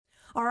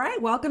All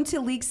right, welcome to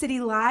League City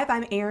Live.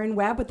 I'm Erin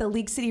Webb with the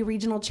League City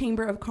Regional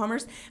Chamber of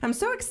Commerce. I'm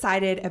so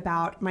excited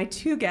about my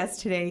two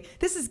guests today.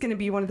 This is going to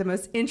be one of the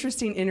most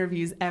interesting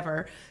interviews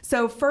ever.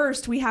 So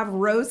first, we have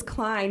Rose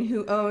Klein,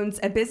 who owns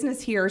a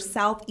business here,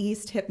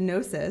 Southeast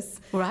Hypnosis.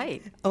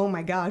 Right. Oh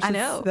my gosh. I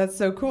know. That's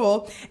so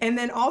cool. And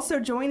then also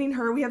joining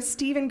her, we have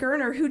Steven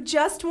Goerner, who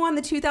just won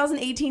the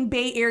 2018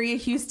 Bay Area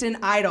Houston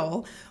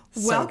Idol.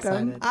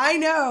 Welcome. So I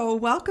know.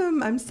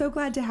 Welcome. I'm so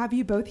glad to have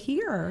you both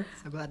here.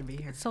 So glad to be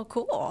here. So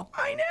cool.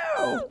 I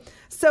know.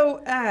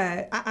 So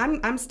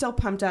I'm still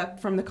pumped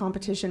up from the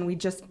competition. We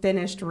just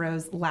finished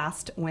Rose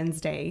last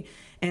Wednesday,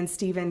 and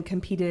Steven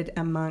competed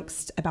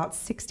amongst about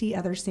 60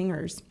 other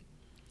singers.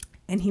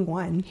 And he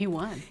won. He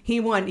won. He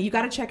won. You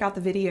got to check out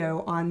the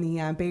video on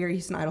the Bay Area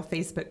Houston Idol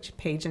Facebook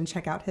page and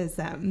check out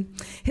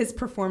his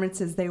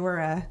performances. They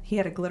were he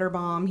had a glitter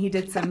bomb. He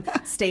did some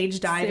stage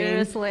diving.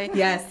 Seriously?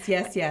 Yes.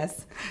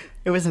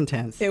 It was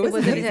intense. It was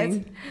amazing.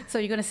 intense. So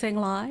you're going to sing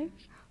live?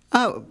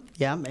 Oh,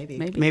 yeah, maybe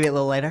a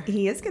little later.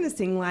 He is going to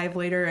sing live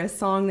later a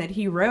song that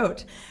he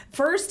wrote.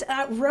 First,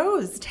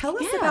 Rose, tell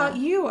us about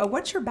you.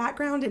 What's your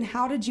background and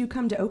how did you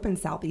come to open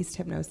Southeast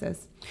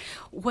Hypnosis?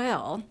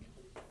 Well,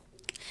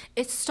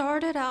 it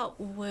started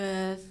out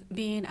with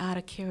being out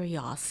of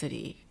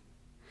curiosity,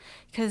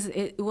 because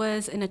it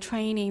was in a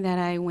training that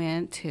I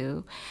went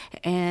to,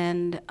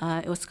 and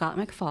it was Scott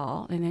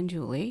McFall, and then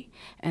Julie,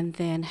 and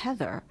then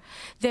Heather.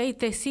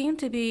 They seem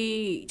to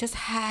be just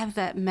have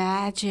that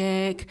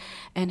magic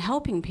and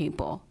helping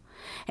people,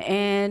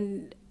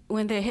 and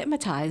when they're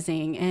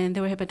hypnotizing, and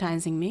they were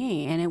hypnotizing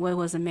me, and it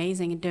was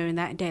amazing during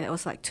that day. That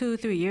was like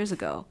 2-3 years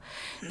ago.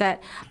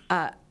 That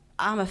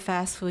I'm a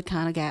fast food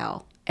kind of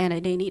gal, and I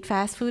didn't eat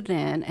fast food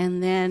then,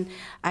 and then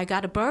I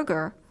got a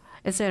burger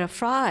instead of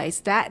fries.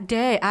 That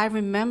day, I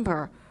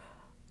remember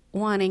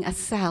wanting a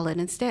salad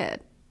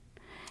instead.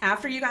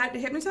 After you got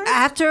hypnotized?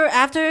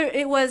 After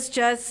it was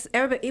just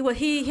everybody.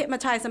 He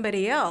hypnotized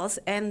somebody else,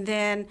 and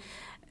then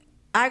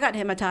I got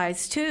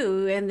hypnotized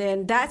too. And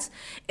then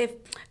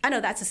I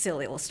know that's a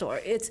silly little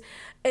story.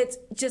 It's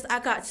just I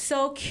got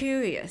so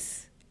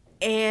curious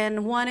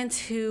and wanting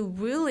to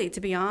really,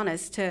 to be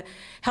honest, to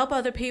help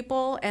other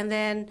people and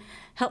then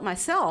help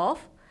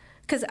myself,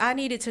 because I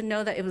needed to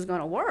know that it was going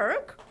to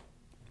work.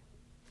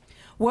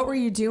 What were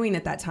you doing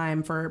at that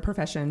time for a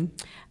profession?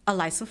 A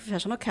licensed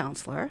professional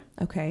counselor.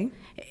 Okay.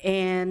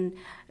 And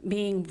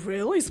being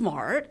really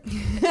smart.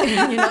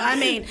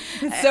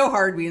 It's so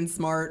hard being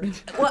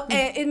smart. Well,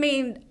 I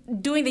mean,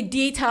 doing the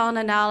detailed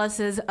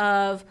analysis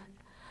of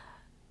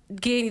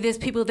getting this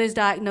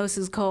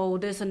diagnosis code,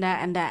 this and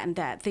that and that and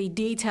that, the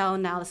detailed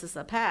analysis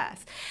of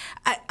past.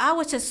 I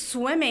was just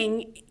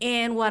swimming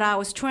in what I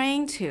was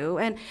trained to,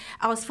 and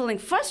I was feeling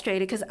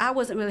frustrated because I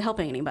wasn't really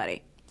helping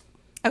anybody.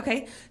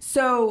 Okay,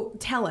 so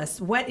tell us,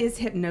 what is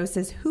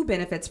hypnosis? Who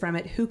benefits from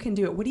it? Who can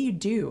do it? What do you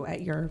do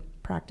at your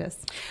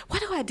practice?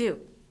 What do I do?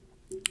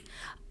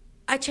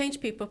 I change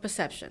people's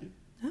perception.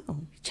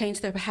 Oh. Change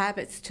their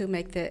habits to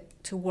make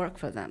to work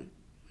for them.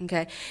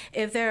 Okay,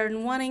 if they're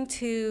wanting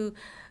to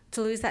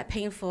lose that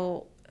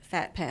painful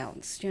fat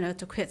pounds,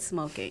 to quit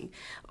smoking,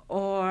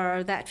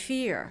 or that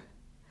fear,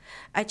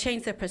 I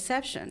change their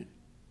perception,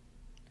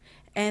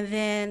 and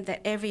then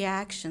that every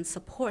action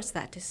supports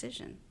that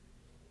decision.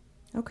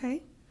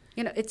 Okay.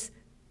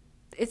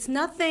 It's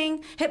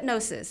nothing.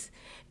 Hypnosis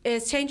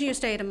is changing your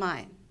state of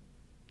mind.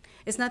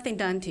 It's nothing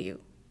done to you.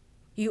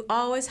 You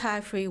always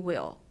have free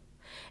will.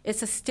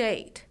 It's a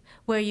state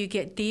where you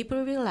get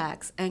deeper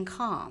relaxed and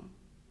calm.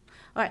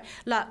 All right.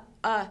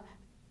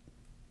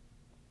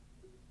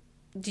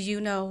 Do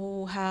you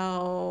know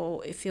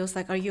how it feels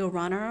like? Are you a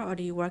runner or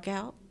do you work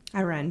out?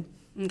 I run.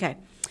 Okay.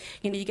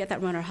 You get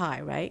that runner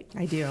high, right?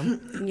 I do.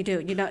 You do.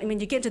 You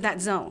get into that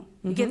zone.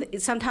 Mm-hmm.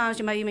 Sometimes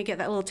you might even get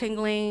that little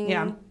tingling.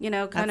 Yeah.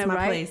 Kind of my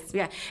right. Place.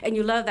 Yeah. And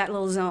you love that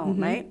little zone,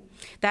 Mm-hmm. right?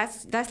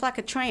 That's like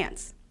a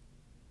trance.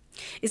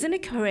 Isn't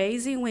it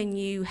crazy when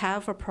you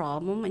have a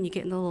problem and you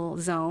get in the little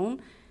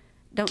zone?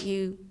 Don't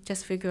you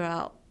just figure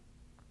out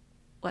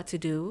what to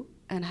do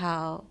and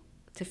how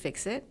to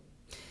fix it?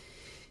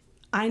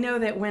 I know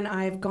that when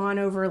I've gone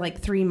over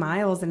like 3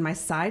 miles and my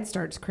side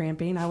starts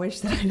cramping, I wish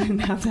that I didn't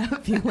have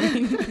that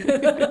feeling.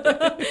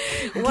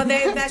 Well,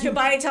 that's your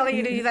body telling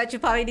you that you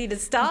probably need to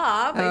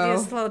stop and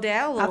just slow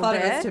down a little bit. I thought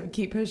it was to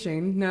keep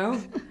pushing. No,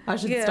 I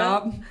should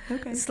stop.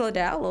 Okay. Slow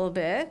down a little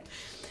bit.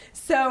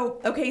 So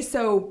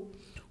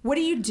what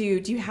do you do?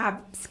 Do you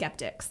have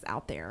skeptics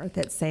out there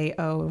that say,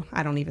 oh,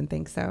 I don't even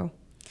think so?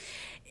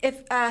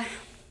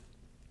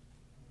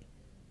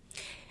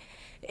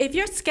 If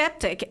you're a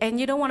skeptic and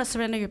you don't want to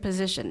surrender your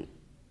position,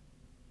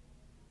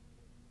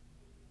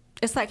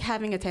 it's like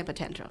having a temper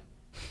tantrum.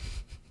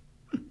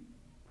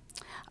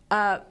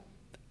 I'm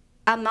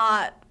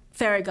not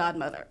fairy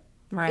godmother.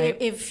 Right.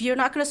 If you're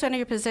not going to surrender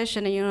your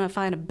position and you're going to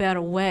find a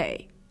better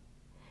way,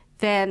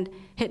 then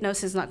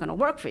hypnosis is not going to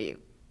work for you.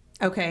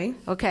 Okay.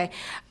 Okay.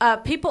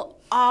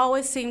 People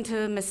always seem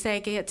to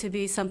mistake it to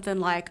be something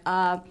like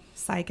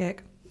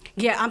psychic.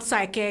 Yeah, I'm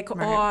psychic,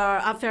 Right. or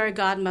I'm fairy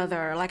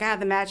godmother. Like I have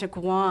the magic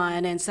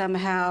wand, and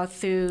somehow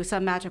through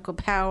some magical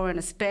power and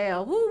a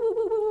spell, woo, woo,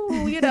 woo,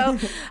 woo,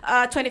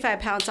 woo, 25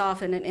 pounds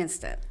off in an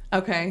instant.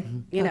 Okay.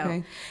 You know,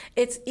 Okay.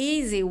 it's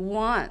easy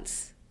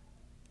once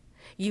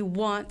you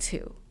want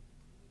to.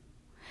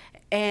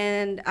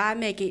 And I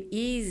make it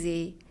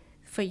easy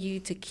for you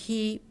to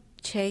keep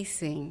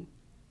chasing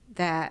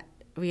that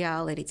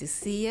reality, to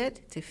see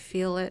it, to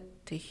feel it,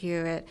 to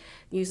hear it,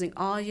 using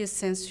all your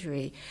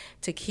sensory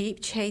to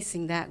keep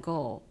chasing that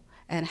goal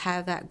and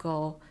have that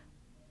goal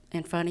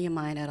in front of your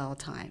mind at all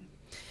time.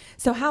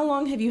 So how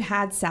long have you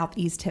had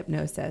Southeast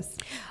Hypnosis?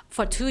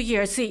 For 2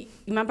 years. See,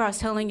 remember I was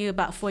telling you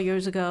about 4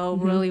 years ago,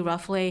 really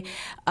roughly,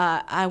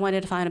 I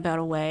wanted to find a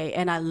better way,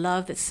 and I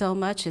loved it so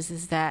much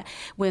is that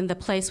when the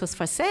place was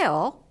for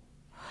sale,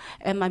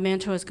 and my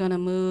mentor was going to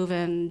move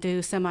and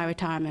do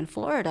semi-retirement in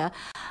Florida,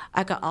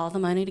 I got all the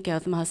money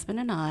together, my husband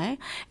and I,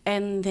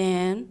 and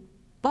then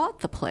bought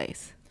the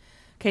place.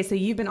 Okay, so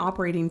you've been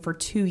operating for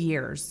 2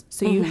 years.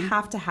 So you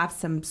have to have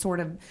some sort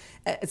of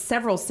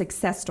several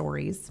success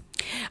stories.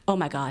 Oh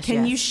my gosh,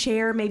 Can yes. you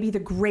share maybe the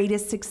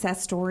greatest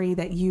success story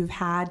that you've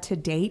had to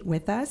date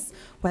with us?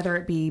 Whether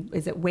it be,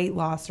 is it weight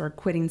loss or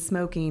quitting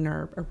smoking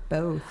or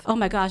both? Oh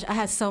my gosh, I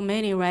have so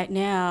many right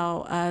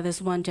now.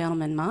 There's one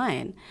gentleman,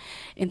 mine,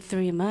 in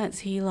 3 months,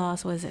 he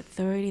lost,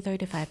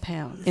 35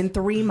 pounds. In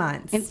 3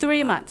 months? In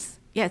 3 months.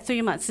 Yeah,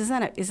 3 months.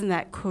 Isn't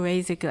that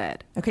crazy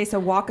good? Okay, so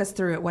walk us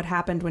through it. What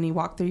happened when he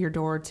walked through your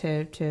door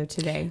to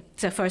today?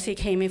 So first he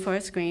came in for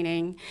a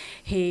screening.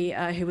 He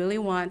really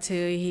wanted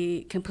to.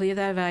 He completed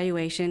that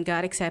evaluation,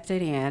 got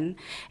accepted in,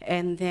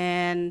 and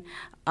then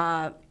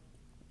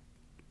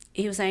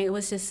he was saying it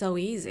was just so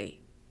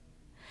easy.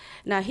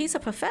 Now he's a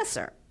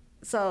professor,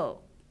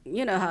 so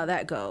you know how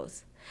that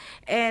goes.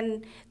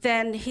 And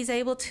then he's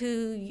able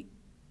to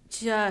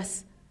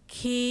just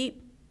keep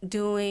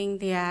doing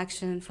the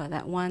action for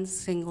that one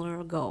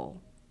singular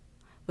goal,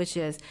 which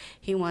is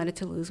he wanted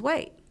to lose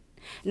weight.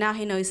 Now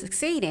he knows he's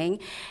succeeding,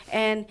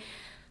 and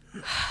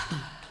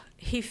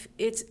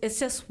it's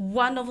just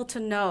wonderful to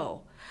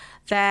know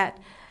that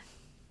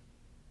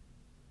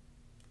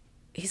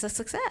he's a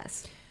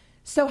success.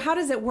 So how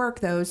does it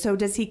work though? So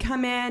does he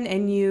come in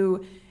and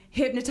you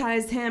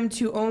hypnotize him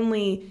to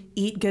only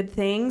eat good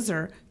things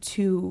or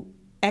to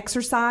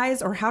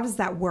exercise, or how does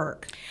that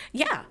work?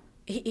 Yeah,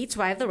 he eats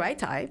right at the right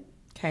time.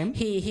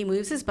 Okay. He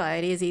moves his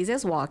body as easy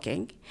as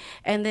walking,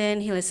 and then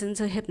he listens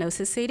to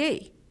hypnosis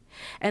CD.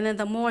 And then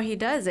the more he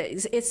does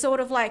it, it's sort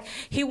of like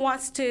he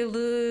wants to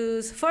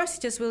lose, first he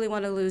just really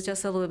wanted to lose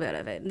just a little bit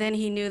of it. Then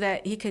he knew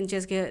that he can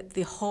just get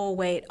the whole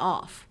weight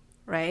off,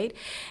 right?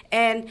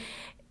 And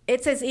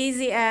it's as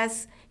easy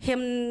as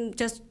him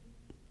just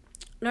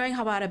learning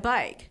how to ride a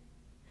bike.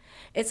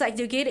 It's like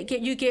you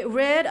get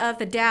rid of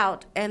the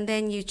doubt, and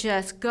then you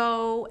just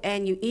go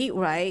and you eat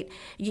right,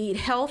 you eat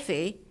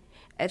healthy,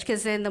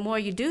 because then the more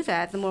you do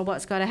that, the more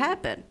what's going to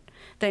happen.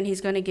 Then he's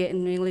going to get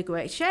in really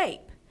great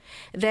shape.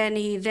 Then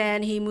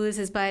he moves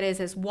his body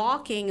as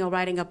walking or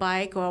riding a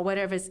bike or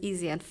whatever is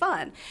easy and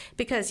fun.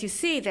 Because you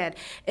see that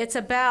it's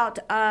about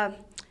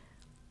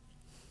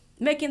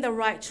making the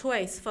right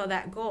choice for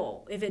that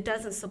goal. If it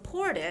doesn't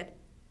support it,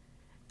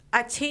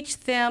 I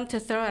teach them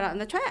to throw it out in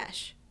the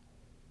trash.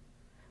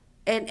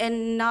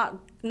 And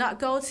not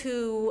go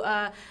to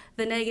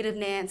the negative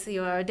Nancy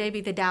or Davy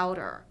the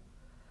Doubter.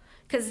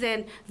 Because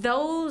then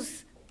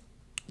those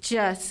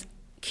just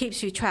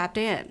keeps you trapped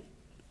in.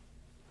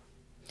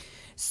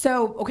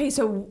 So, okay,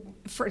 so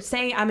for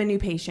say I'm a new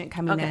patient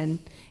coming in,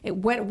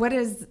 what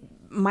is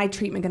my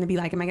treatment going to be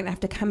like? Am I going to have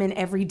to come in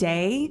every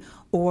day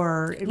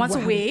or once a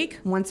week?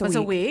 Once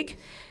a week.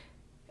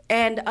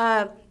 And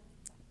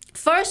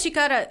first you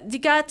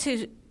got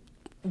to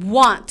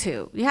want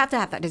to. You have to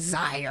have that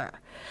desire.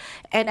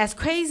 And as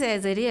crazy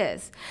as it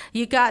is,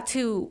 you got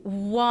to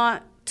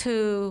want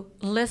to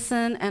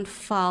listen and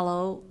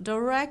follow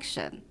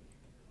direction,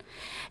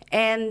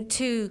 and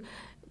to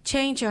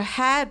change your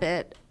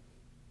habit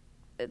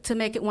to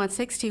make it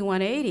 160,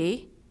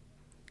 180,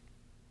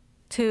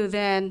 to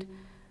then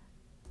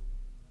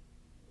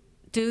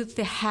do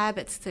the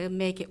habits to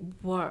make it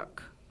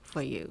work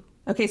for you.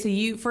 Okay, so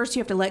you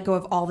have to let go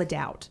of all the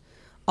doubt,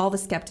 all the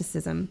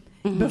skepticism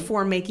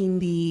before making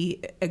the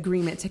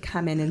agreement to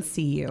come in and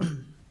see you.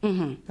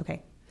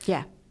 Okay.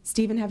 Yeah.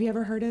 Steven, have you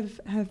ever heard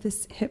of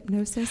this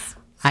hypnosis?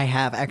 I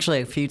have, actually,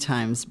 a few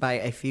times by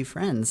a few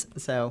friends.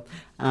 So,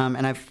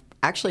 and I've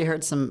actually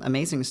heard some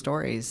amazing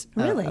stories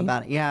really?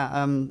 About it.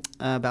 Yeah,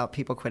 about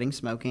people quitting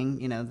smoking.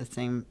 You know, the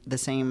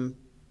same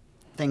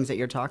things that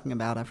you're talking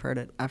about. I've heard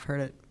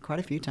it quite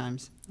a few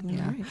times.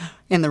 Yeah, right.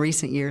 In the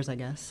recent years, I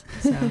guess.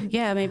 So.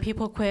 Yeah, I mean,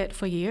 people quit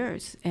for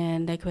years,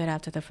 and they quit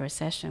after the first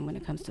session when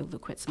it comes to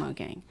quit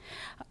smoking.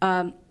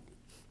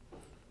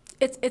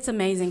 It's an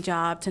amazing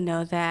job to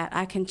know that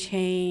I can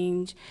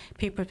change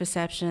people's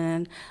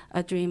perception,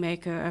 a dream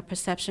maker, a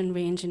perception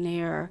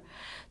re-engineer,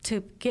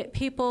 to get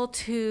people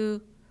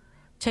to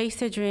chase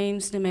their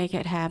dreams to make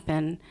it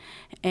happen.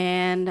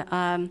 And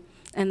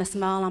the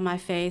smile on my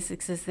face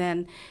is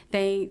then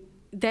they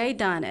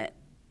done it.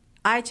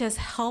 I just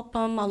help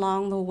them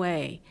along the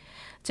way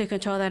to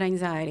control that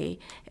anxiety,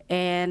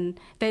 and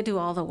they do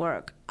all the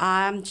work.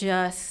 I'm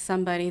just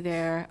somebody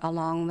there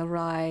along the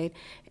ride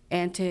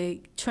and to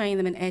train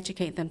them and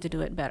educate them to do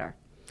it better,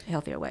 a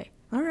healthier way.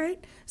 All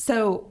right.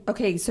 So,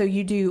 okay, so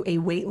you do a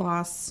weight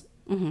loss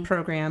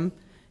program.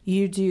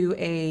 You do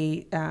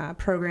a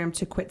program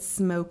to quit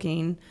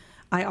smoking.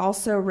 I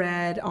also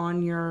read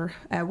on your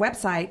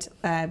website,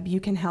 you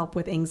can help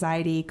with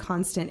anxiety,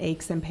 constant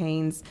aches and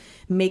pains,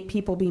 make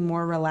people be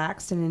more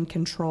relaxed and in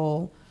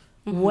control.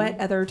 What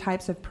other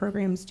types of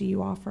programs do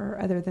you offer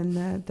other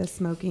than the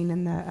smoking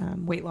and the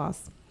weight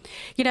loss?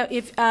 You know,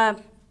 if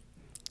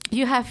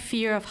you have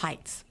fear of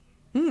heights,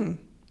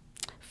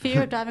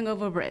 fear of driving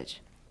over a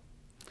bridge,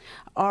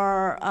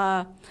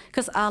 or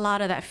because a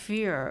lot of that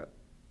fear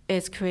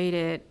is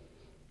created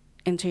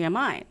into your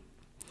mind.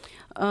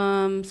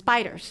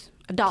 Spiders,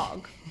 a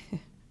dog,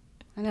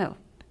 I know.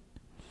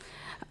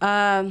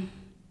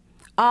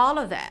 All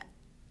of that,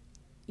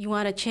 you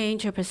want to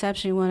change your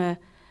perception, you want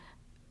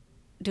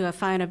to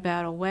find a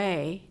better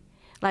way.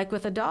 Like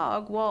with a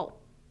dog, well,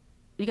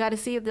 you got to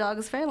see if the dog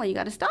is friendly, you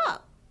got to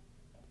stop.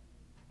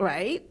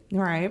 Right?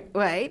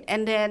 Right.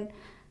 And then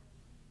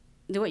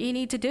do what you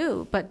need to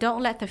do, but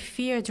don't let the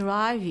fear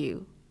drive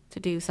you to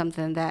do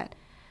something that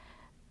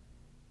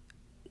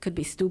could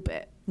be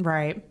stupid.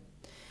 Right.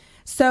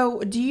 So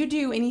do you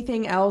do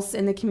anything else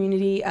in the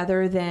community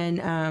other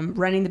than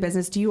running the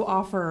business? Do you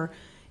offer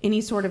any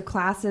sort of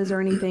classes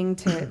or anything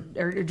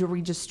or do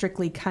we just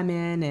strictly come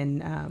in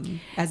and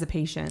as a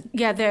patient?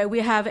 Yeah, we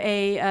have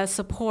a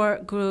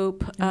support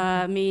group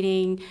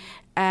meeting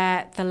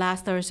at the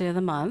last Thursday of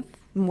the month.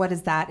 What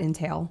does that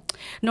entail?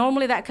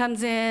 Normally that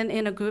comes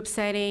in a group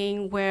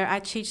setting where I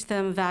teach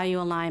them value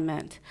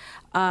alignment,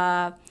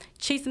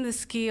 teach them the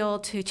skill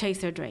to chase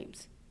their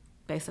dreams,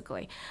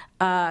 basically.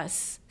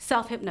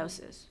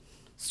 Self-hypnosis,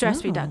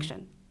 stress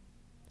reduction.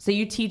 So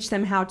you teach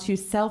them how to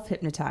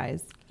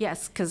self-hypnotize?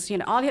 Yes, because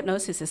all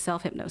hypnosis is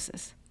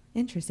self-hypnosis.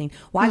 Interesting.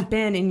 Well, I've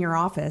been in your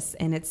office,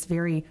 and it's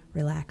very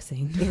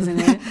relaxing. Isn't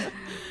it?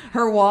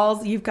 Her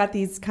walls, you've got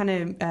these kind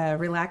of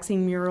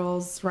relaxing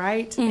murals,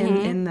 right?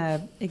 In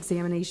the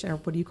examination, or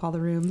what do you call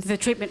the rooms? The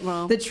treatment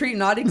room.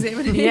 Not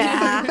examination.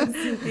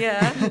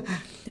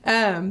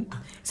 Yeah.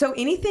 So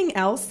anything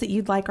else that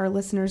you'd like our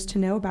listeners to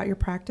know about your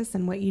practice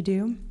and what you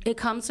do? It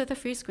comes with a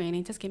free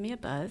screening. Just give me a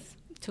buzz.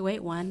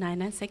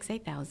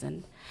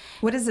 281-996-8000.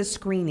 What is a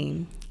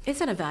screening?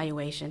 It's an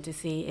evaluation to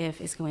see if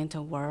it's going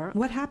to work.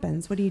 What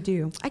happens? What do you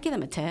do? I give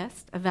them a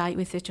test,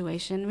 evaluate the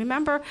situation.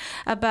 Remember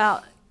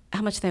about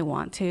how much they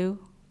want to,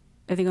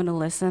 if they're going to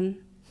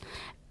listen,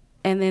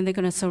 and then they're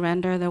going to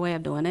surrender their way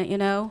of doing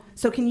it,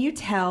 So can you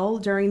tell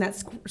during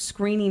that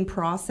screening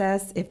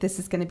process if this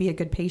is going to be a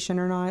good patient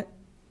or not?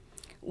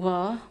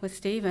 Well, with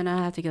Steven, I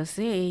have to go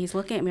see. He's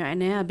looking at me right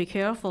now. Be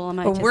careful. I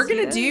might we're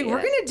gonna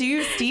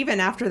do Steven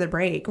after the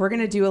break. We're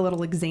gonna do a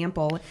little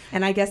example,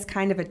 and I guess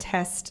kind of a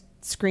test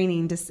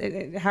screening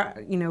to how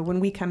when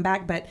we come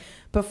back. But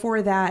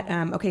before that,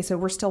 okay, so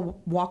we're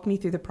still walk me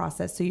through the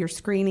process. So you're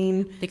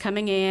screening. They're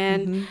coming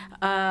in.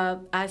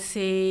 I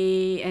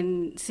see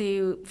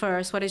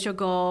first. What is your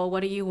goal?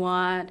 What do you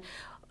want?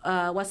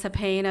 What's the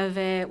pain of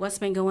it? What's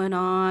been going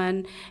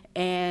on?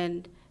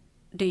 And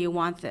do you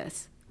want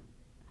this?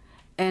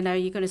 And are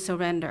you going to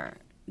surrender?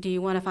 Do you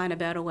want to find a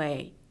better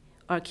way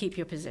or keep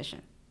your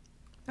position?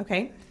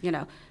 Okay.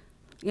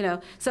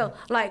 So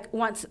like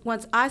once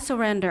I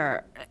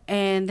surrender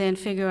and then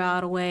figure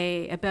out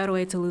a better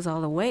way to lose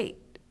all the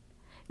weight,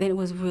 then it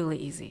was really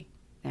easy,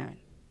 Erin.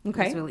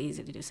 Okay. It was really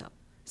easy to do so.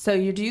 So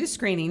you do the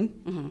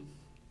screening.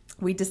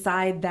 We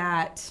decide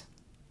that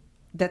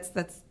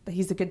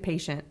he's a good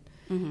patient.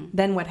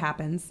 Then what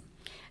happens?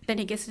 Then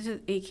he gets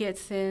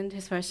in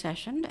his first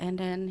session, and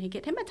then he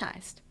gets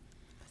hypnotized.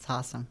 That's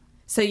awesome.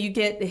 So you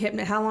get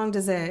how long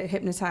does a how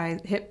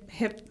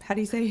do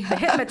you say?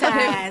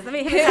 Hypnotize. Let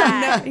me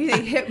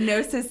hypnotize.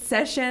 Hypnosis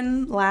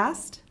session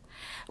last?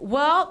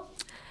 Well,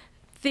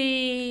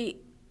 the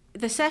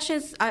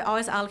sessions, I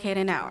always allocate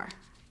an hour.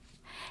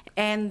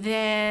 And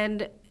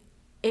then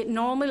it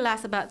normally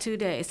lasts about 2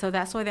 days. So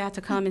that's why they have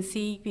to come and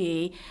see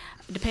me.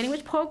 Depending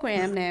which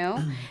program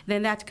now,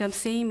 then they have to come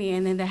see me,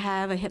 and then they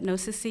have a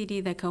hypnosis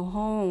CD. They go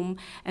home,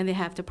 and they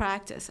have to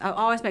practice. I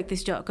always make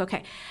this joke.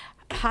 Okay,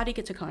 how do you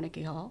get to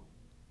Carnegie Hall?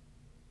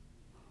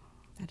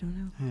 I don't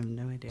know. I have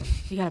no idea.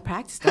 You got to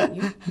practice, don't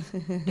you?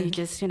 You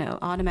just,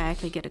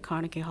 automatically get to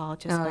Carnegie Hall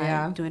just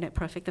by doing it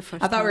perfect the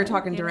first time. I thought we were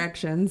talking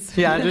directions.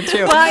 Yeah, I did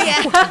too. Well,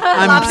 yeah.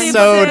 I'm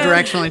so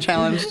directionally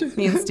challenged.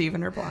 Me and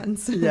Steven are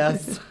blondes.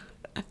 Yes.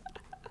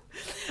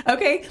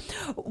 Okay.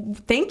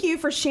 Thank you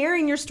for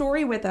sharing your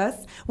story with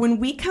us. When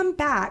we come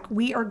back,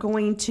 we are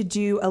going to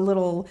do a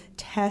little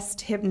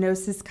test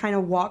hypnosis kind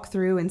of walk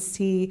through and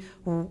see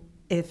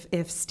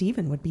if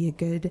Steven would be a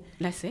good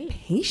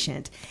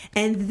patient.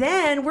 And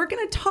then we're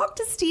going to talk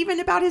to Steven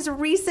about his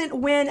recent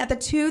win at the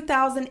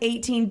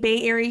 2018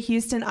 Bay Area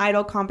Houston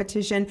Idol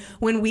competition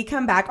when we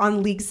come back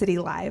on League City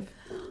Live.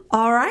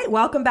 All right,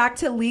 welcome back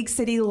to League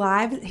City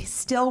Live.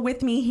 Still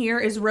with me here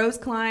is Rose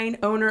Klein,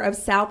 owner of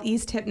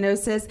Southeast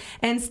Hypnosis,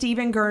 and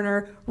Steven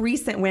Goerner,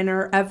 recent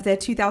winner of the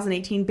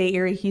 2018 Bay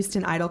Area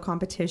Houston Idol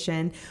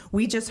competition.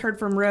 We just heard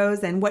from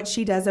Rose and what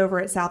she does over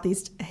at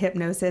Southeast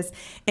Hypnosis.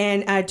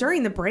 And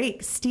during the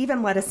break,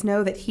 Steven let us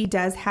know that he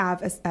does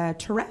have a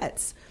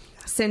Tourette's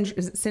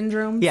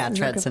syndrome. Yeah,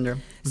 Tourette's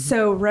syndrome.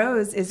 So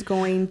Rose is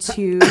going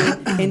to,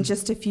 in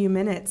just a few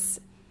minutes,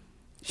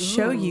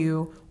 show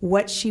you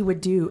what she would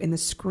do in the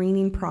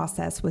screening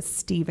process with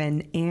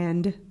Steven,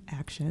 and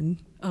action.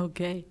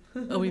 Okay.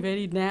 Are we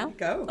ready now?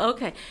 Go.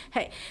 Okay.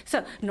 Hey,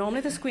 so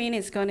normally the screen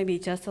is going to be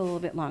just a little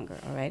bit longer,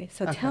 all right?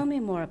 So tell me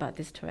more about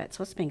this Tourette's.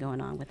 What's been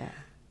going on with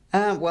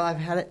that? Well, I've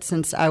had it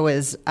since I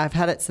was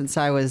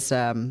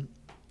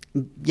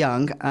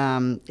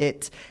young.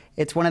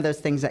 It's one of those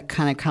things that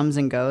kind of comes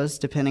and goes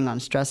depending on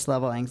stress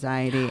level,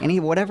 anxiety,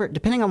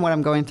 depending on what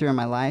I'm going through in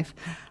my life.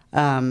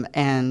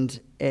 And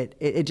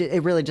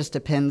it really just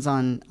depends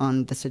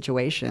on the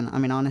situation. I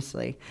mean,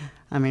 honestly,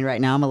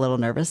 right now I'm a little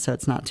nervous, so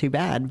it's not too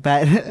bad,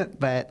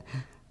 but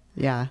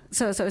yeah.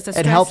 So it's a stress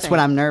It helps thing. when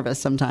I'm nervous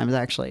sometimes,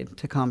 actually,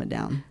 to calm it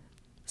down.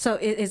 So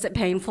is it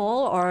painful,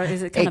 or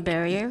is it kind of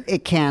barrier?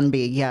 It can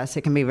be, yes.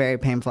 It can be very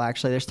painful,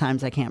 actually. There's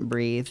times I can't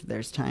breathe.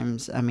 There's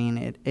times,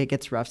 it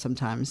gets rough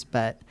sometimes,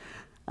 but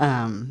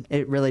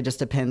it really just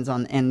depends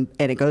on, and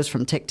it goes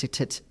from tick to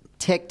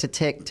tick to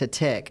tick to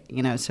tick,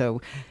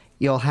 so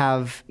you'll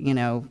have,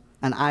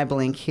 an eye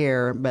blink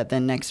here, but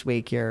then next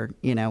week you're,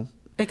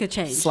 It could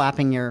change.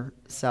 slapping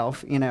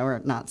yourself,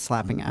 or not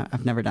slapping.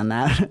 I've never done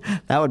that.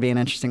 That would be an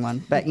interesting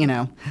one. But,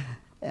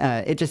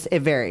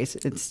 it varies.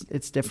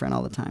 It's different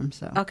all the time.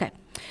 So Okay.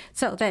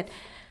 So then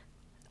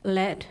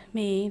let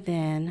me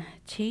then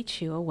teach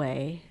you a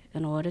way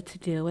in order to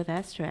deal with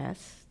that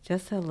stress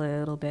just a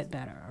little bit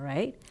better, all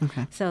right?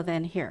 Okay. So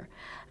then here,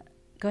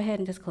 go ahead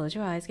and just close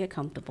your eyes, get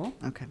comfortable.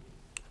 Okay.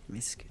 Let me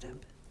scoot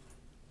up.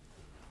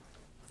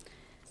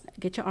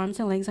 Get your arms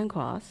and legs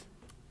uncrossed,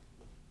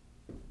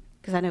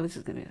 because I know this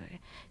is going to be okay.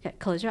 Okay.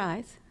 Close your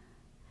eyes,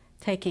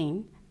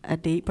 taking a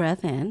deep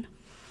breath in.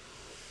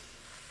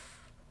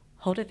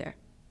 Hold it there.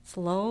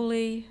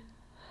 Slowly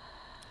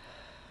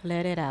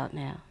let it out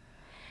now.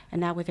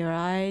 And now with your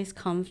eyes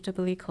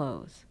comfortably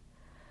closed,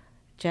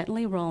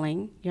 gently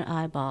rolling your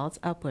eyeballs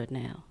upward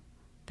now.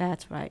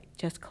 That's right.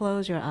 Just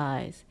close your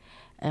eyes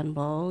and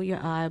roll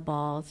your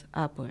eyeballs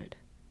upward.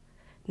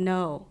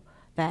 Know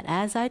that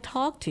as I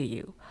talk to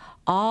you,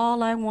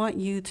 all I want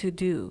you to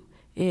do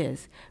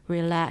is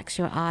relax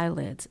your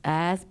eyelids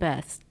as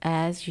best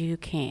as you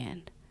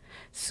can.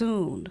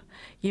 Soon,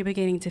 you're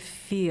beginning to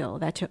feel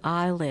that your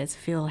eyelids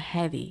feel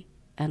heavy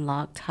and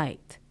locked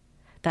tight.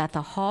 That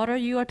the harder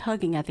you are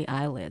tugging at the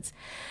eyelids,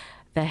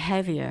 the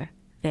heavier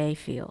they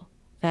feel.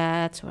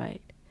 That's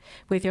right.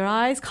 With your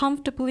eyes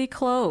comfortably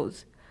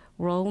closed,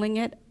 rolling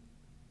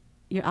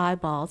your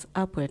eyeballs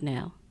upward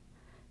now.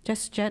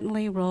 Just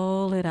gently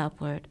roll it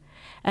upward.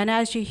 And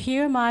as you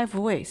hear my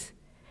voice,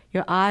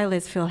 your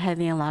eyelids feel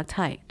heavy and locked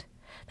tight.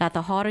 That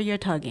the harder you're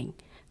tugging,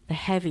 the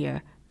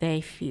heavier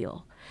they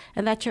feel.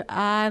 And that your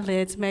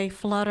eyelids may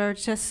flutter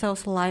just so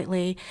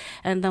slightly.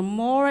 And the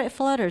more it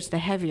flutters, the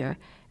heavier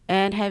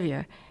and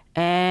heavier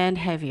and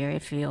heavier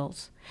it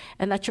feels.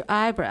 And that your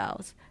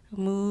eyebrows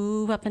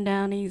move up and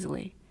down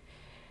easily.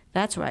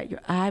 That's right,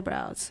 your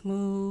eyebrows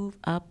move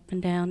up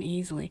and down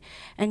easily.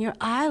 And your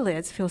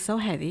eyelids feel so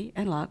heavy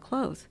and locked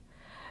closed.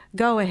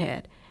 Go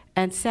ahead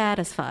and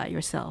satisfy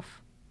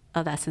yourself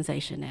of that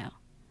sensation now.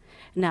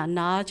 Now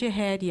nod your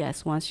head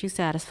yes once you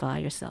satisfy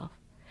yourself.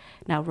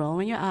 Now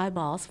rolling your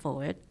eyeballs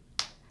forward,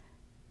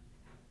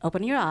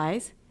 opening your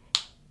eyes,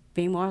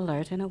 being more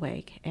alert and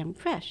awake and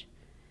fresh.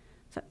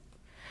 So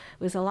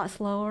it was a lot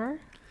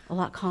slower, a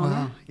lot calmer.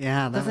 Wow,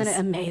 yeah. Wasn't it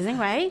amazing,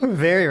 right?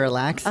 Very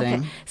relaxing.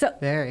 Okay, so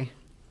Very.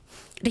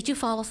 did you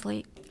fall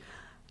asleep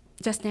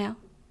just now?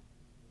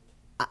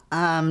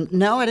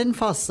 No, I didn't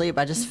fall asleep.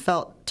 I just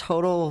felt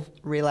total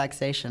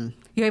relaxation.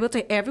 You're able to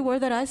hear every word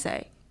that I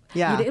say.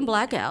 Yeah. You didn't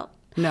black out.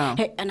 No.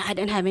 Hey, and I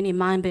didn't have any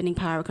mind-bending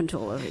power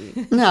control over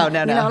you. No.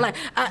 You know, like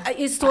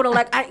it's sort of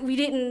like we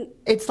didn't.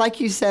 It's like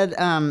you said.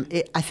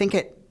 I think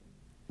it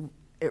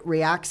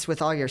reacts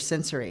with all your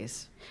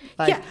sensories.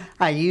 Like, Yeah.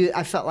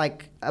 I felt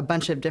like a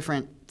bunch of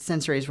different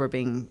sensories were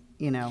being,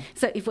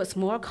 So it was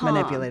more calm,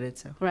 manipulated.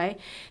 So right,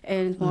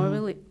 and more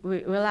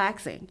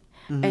relaxing.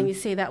 And you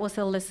see, that was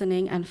a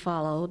listening and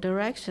follow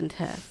direction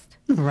test.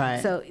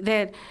 right. So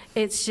that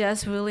it's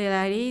just really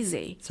that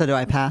easy. So do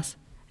I pass?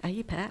 Oh,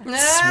 you passed.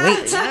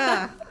 Sweet.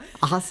 Yeah.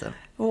 Awesome.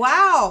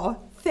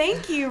 Wow.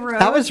 Thank you, Rose.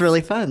 That was really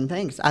fun.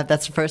 Thanks.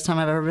 That's the first time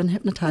I've ever been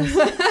hypnotized.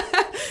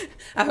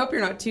 I hope you're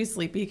not too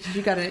sleepy because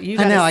you gotta.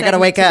 I know. I gotta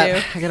wake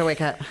up. I gotta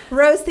wake up.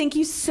 Rose, thank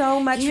you so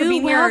much for You're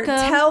being welcome.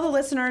 here. Tell the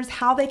listeners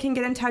how they can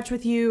get in touch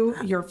with you,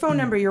 your phone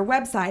number, your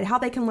website, how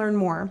they can learn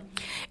more.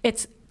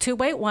 It's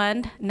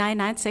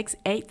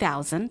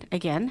 281-996-8000.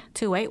 Again,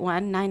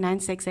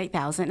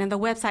 281-996-8000. And the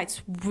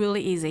website's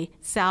really easy,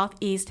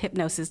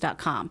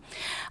 southeasthypnosis.com.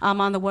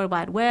 I'm on the World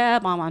Wide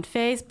Web. I'm on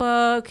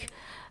Facebook.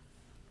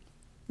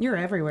 You're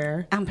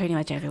everywhere. I'm pretty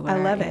much everywhere.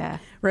 I love yeah.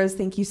 it. Rose,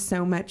 thank you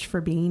so much for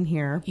being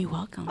here. You're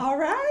welcome. All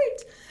right.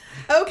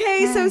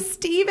 Okay, so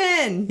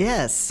Steven.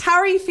 Yes. How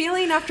are you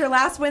feeling after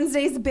last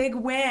Wednesday's big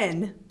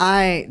win?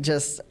 I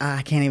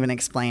can't even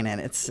explain it.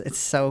 It's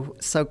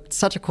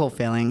such a cool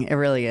feeling. It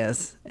really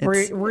is.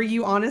 Were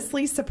you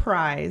honestly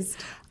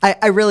surprised?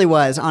 I really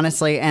was,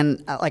 honestly,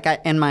 and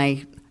in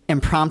my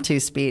impromptu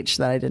speech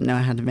that I didn't know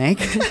how to make,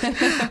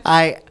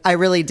 I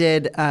really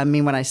did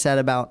mean what I said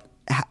about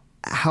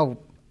how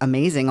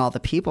amazing all the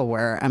people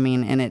were. I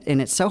mean, and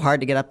it's so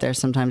hard to get up there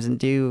sometimes and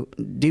do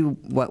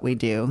what we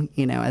do,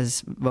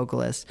 as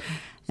vocalists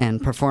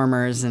and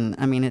performers. And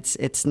I mean,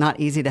 it's not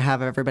easy to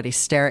have everybody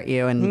stare at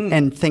you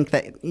and think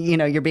that,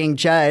 you're being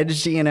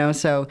judged,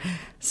 So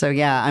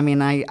yeah, I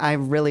mean, I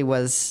really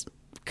was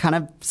kind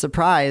of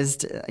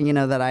surprised,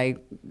 that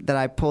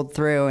I pulled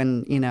through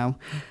and,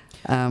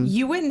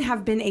 you wouldn't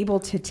have been able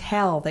to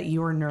tell that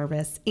you were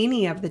nervous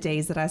any of the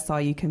days that I saw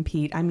you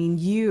compete. I mean,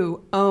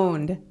 you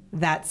owned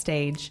that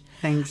stage.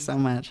 Thanks so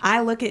much. I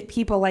look at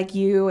people like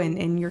you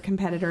and your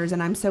competitors,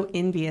 and I'm so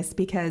envious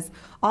because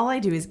all I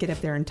do is get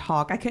up there and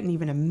talk. I couldn't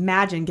even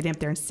imagine getting up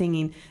there and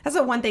singing. That's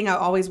the one thing I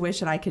always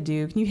wish that I could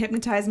do. Can you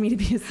hypnotize me to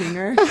be a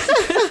singer?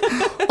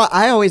 Well,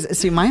 I always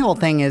see, my whole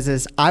thing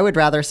is I would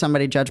rather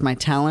somebody judge my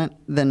talent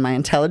than my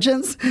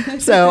intelligence.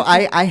 So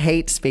I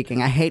hate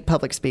speaking. I hate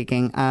public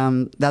speaking.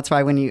 That's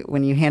why when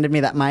you handed me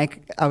that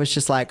mic, I was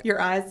just like,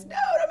 your eyes, no,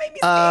 don't make me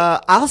speak.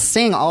 I'll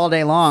sing all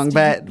day long,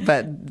 but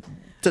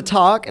to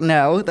talk,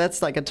 no,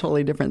 that's like a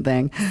totally different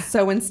thing.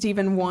 So when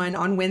Steven won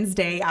on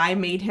Wednesday, I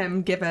made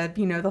him give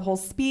the whole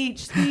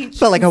speech.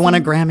 Felt like I won a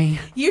Grammy.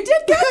 You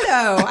did good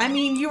though. I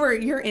mean,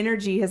 your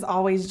energy has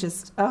always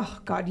just, oh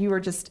God, you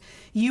were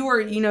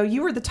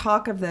the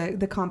talk of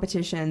the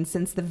competition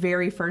since the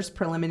very first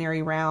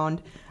preliminary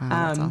round. Wow,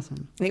 that's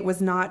awesome. It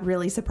was not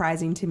really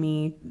surprising to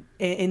me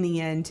in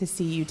the end to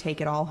see you take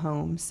it all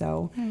home.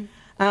 So,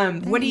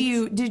 what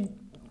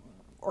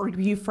or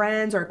were you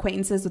friends or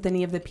acquaintances with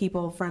any of the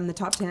people from the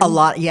top 10? A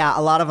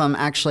lot of them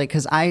actually,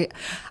 because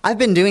I've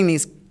been doing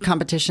these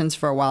competitions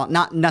for a while.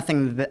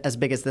 Nothing as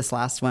big as this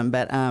last one,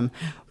 but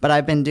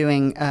I've been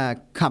doing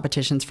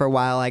competitions for a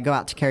while. I go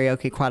out to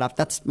karaoke quite often.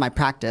 That's my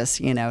practice,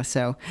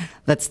 So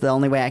that's the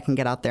only way I can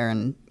get out there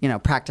and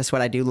practice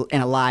what I do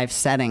in a live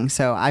setting.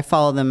 So I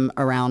follow them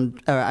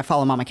around. I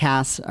follow Mama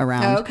Cass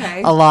around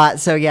a lot.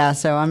 So yeah,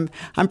 so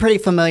I'm pretty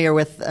familiar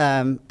with.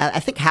 I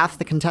think half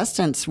the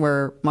contestants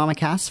were Mama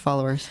Cass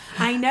followers.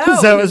 I know.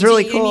 So it was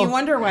really cool. And you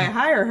wonder why I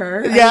hire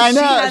her. Yeah, I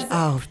know. She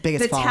has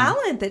biggest the following.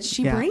 talent that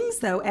she brings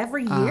though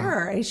every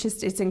year.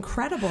 It's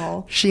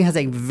incredible. She has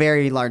a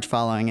very large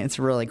following. It's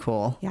really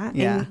cool.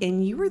 Yeah.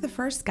 And you were the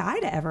first guy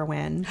to ever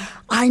win.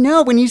 I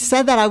know. When you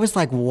said that, I was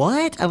like,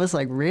 what? I was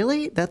like,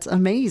 really? That's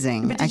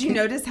amazing. But did you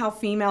notice how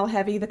female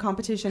heavy the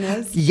competition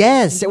is?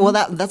 Yes. Mm-hmm. Well,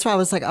 that's why I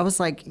was like,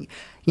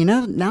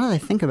 now that I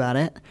think about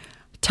it,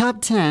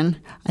 top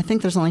 10, I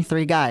think there's only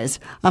 3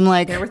 guys. I'm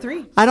like, there were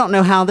 3. I don't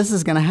know how this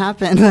is going to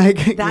happen.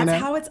 That's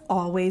how it's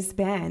always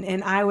been.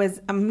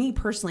 And me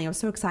personally, I was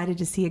so excited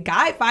to see a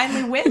guy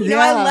finally win.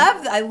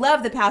 I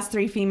love the past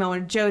 3 female,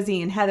 and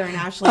Josie and Heather and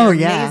Ashley are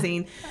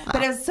amazing.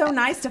 But it was so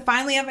nice to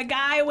finally have a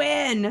guy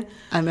win.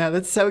 I know,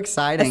 that's so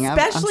exciting.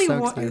 Especially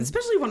I'm so excited.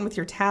 Especially one with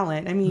your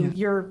talent. I mean,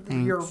 your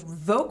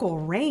vocal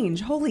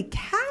range. Holy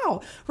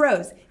cow.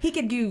 Rose, he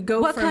could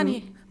go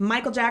from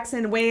Michael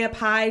Jackson way up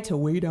high to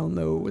way down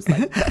low. It's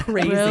like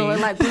crazy. Really?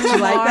 Like Bruno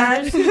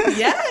Mars?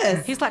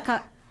 Yes. He's like,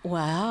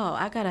 wow,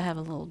 I got to have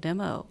a little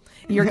demo.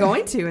 You're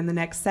going to in the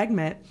next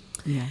segment.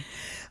 Yeah.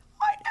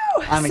 I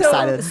know. I'm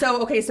excited.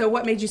 So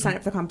what made you sign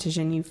up for the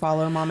competition? You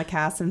follow Mama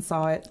Cass and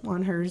saw it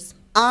on hers?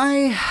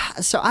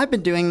 I've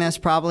been doing this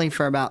probably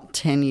for about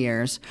 10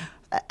 years,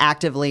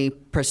 actively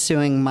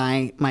pursuing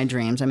my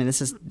dreams. I mean,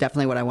 this is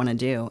definitely what I want to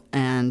do.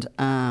 And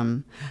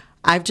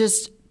I've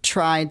just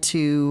tried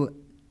to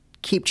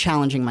keep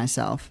challenging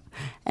myself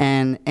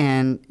and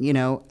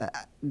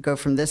go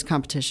from this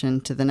competition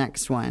to the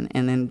next one,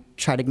 and then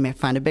try to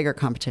find a bigger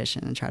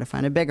competition and try to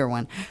find a bigger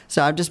one.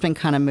 So I've just been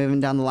kind of moving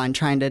down the line,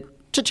 trying to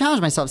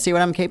challenge myself, see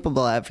what I'm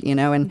capable of,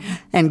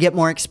 and get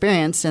more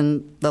experience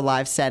in the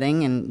live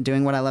setting and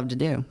doing what I love to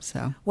do.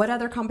 So, what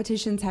other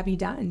competitions have you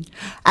done?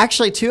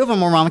 Actually, 2 of them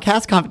were Mama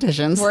Cass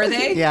competitions. Were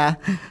they? Yeah.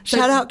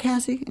 Shout out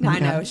Cassie. I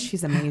know,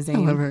 she's amazing. I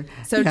love her.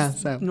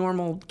 So,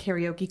 normal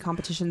karaoke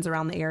competitions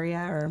around the area,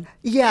 or?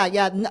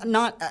 Yeah.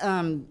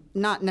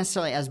 Not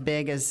necessarily as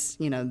big as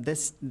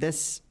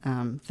this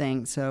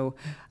thing. So,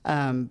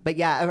 but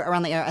yeah,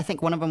 around the area. I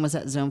think one of them was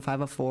at Zone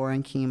 504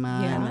 in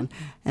Kemah,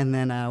 and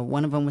then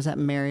one of them was at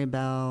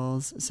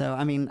Marybell's. So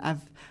I mean,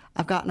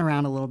 I've gotten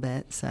around a little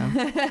bit. So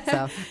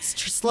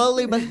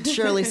slowly but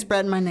surely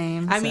spreading my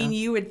name. I mean,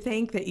 you would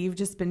think that you've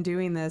just been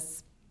doing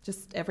this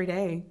just every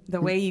day.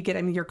 The way you get,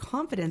 I mean, your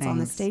confidence on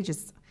the stage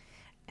is.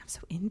 I'm so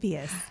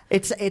envious.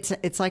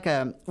 It's like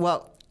I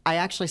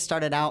actually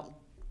started out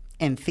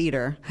in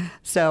theater,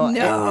 so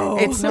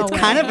it's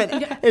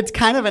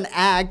kind of an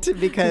act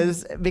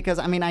because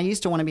I mean, I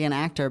used to want to be an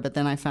actor, but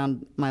then I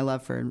found my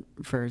love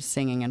for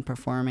singing and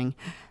performing,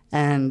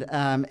 And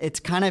it's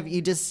kind of,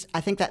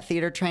 I think that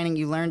theater training,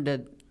 you learn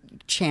to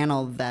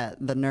channel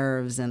the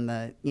nerves and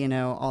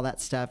all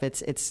that stuff.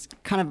 It's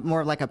kind of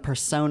more like a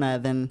persona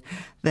than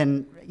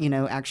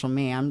actual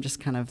me. I'm just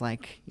kind of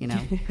like,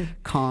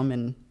 calm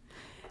and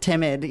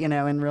timid,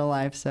 in real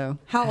life. So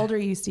how old are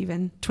you,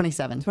 Steven?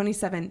 27.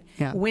 27.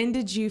 Yeah. When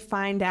did you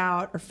find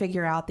out or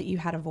figure out that you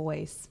had a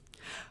voice?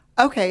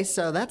 Okay,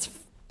 so that's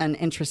an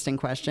interesting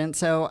question.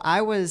 So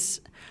I was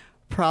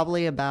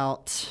probably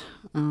about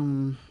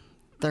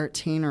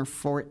 13 or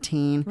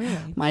 14. Really?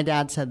 My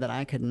dad said that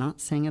I could not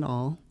sing at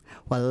all.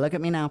 Well, look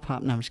at me now,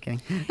 Pop. No, I'm just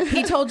kidding.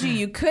 He told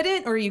you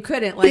couldn't or you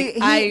couldn't? Like,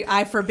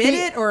 I forbid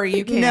it or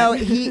you can't? No,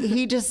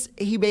 he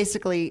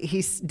basically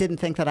didn't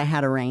think that I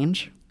had a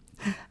range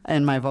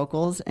in my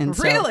vocals. And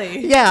so,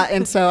 really? Yeah.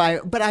 And so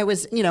I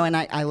was, and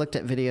I looked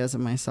at videos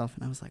of myself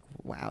and I was like,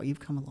 wow, you've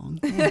come a long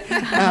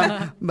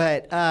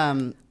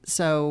way.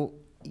 So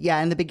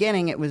yeah, in the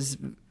beginning it was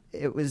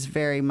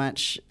very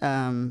much,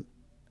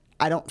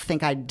 I don't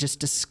think I just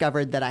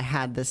discovered that I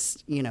had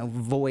this,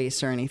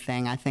 voice or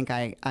anything. I think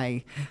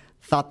I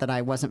thought that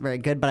I wasn't very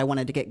good, but I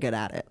wanted to get good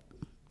at it.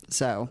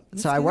 So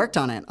I worked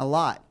on it a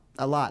lot,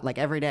 like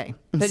every day.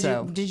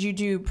 Did you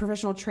do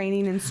professional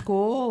training in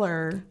school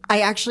or? I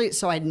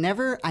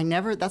never,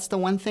 that's the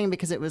one thing,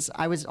 because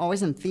I was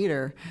always in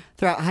theater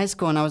throughout high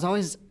school, and I was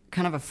always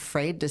kind of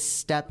afraid to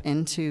step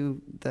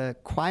into the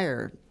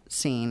choir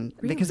scene.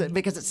 Really? because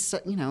it's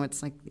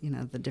it's like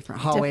the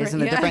different hallways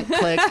and the different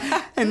cliques,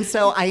 and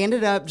so I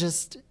ended up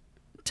just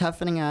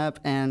toughening up,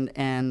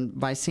 and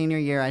by senior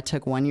year I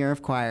took 1 year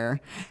of choir,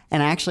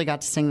 and I actually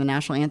got to sing the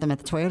national anthem at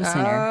the Toyota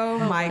Center. Oh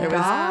my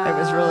gosh. It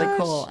was really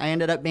cool. I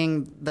ended up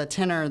being the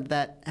tenor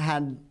that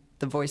had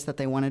the voice that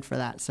they wanted for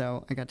that,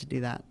 so I got to do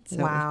that. So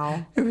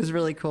wow. It was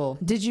really cool.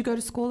 Did you go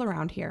to school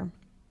around here?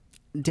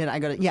 Did I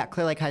go to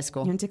Clear Lake High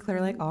School? You went to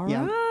Clear Lake? All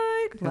yeah. right.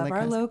 Love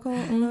our local.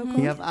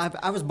 Yep,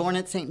 I was born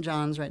at St.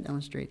 John's right down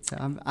the street, so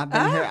I've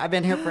been here. I've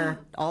been here for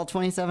all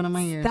 27 of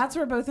my years. That's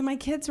where both of my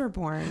kids were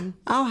born.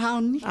 Oh, how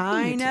neat!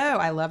 I know.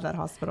 I love that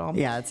hospital.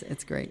 Yeah,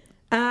 it's great.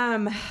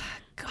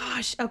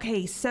 Gosh.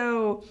 Okay,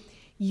 so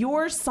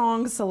your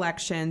song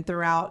selection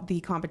throughout the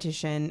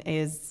competition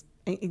is,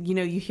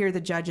 you hear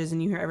the judges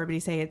and you hear everybody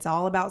say it's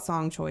all about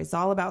song choice,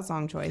 all about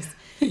song choice.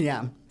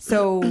 Yeah.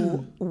 So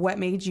what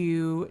made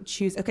you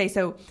choose? Okay,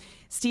 so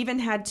Steven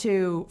had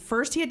to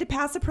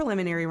pass a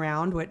preliminary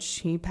round,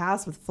 which he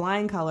passed with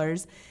flying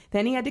colors.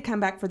 Then he had to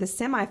come back for the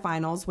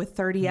semifinals with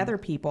 30 other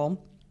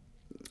people,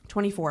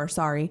 24,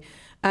 sorry.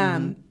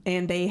 And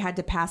they had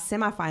to pass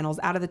semifinals.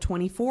 Out of the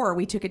 24,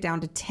 we took it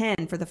down to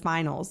 10 for the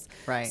finals.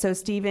 Right. So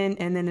Steven,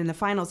 and then in the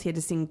finals, he had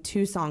to sing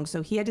 2 songs.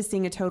 So he had to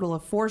sing a total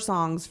of 4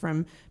 songs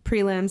from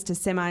prelims to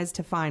semis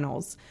to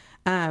finals.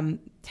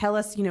 Tell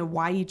us,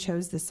 why you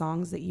chose the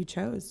songs that you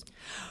chose.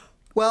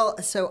 Well,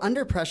 so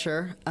Under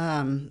Pressure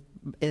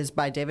is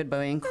by David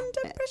Bowie.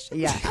 Under Pressure.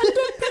 Yeah.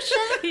 Under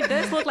Pressure. He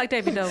does look like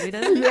David Bowie,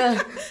 doesn't he? Yeah.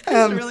 I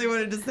just really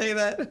wanted to say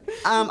that.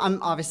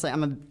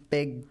 I'm a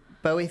big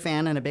Bowie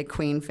fan and a big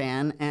Queen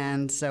fan,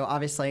 and so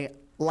obviously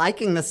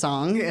liking the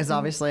song is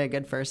obviously a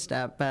good first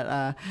step.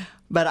 But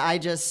I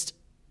just,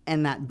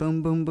 and that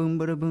boom boom boom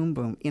boom boom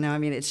boom.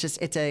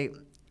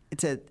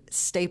 It's a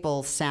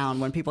staple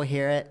sound. When people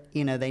hear it,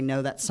 they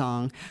know that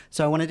song.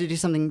 So I wanted to do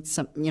something,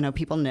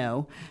 people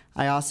know.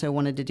 I also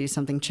wanted to do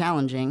something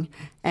challenging,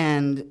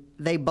 and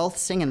they both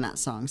sing in that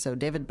song. So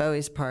David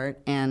Bowie's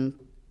part and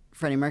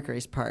Freddie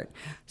Mercury's part.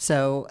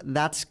 So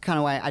that's kind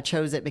of why I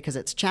chose it, because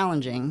it's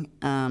challenging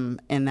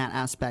in that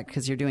aspect,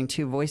 because you're doing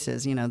 2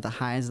 voices, the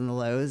highs and the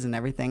lows and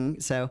everything.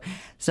 So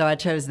I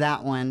chose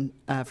that one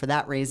for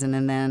that reason.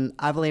 And then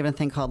I Believe in a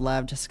Thing Called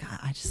Love.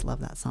 I just love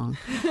that song.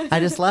 I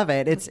just love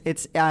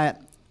it.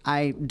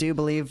 I do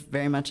believe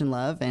very much in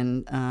love,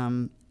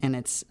 and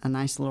it's a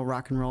nice little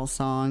rock and roll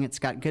song. It's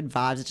got good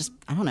vibes. It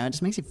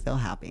just makes you feel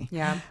happy.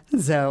 Yeah.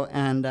 So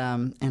and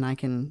I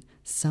can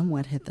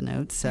somewhat hit the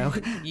notes. So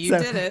you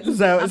did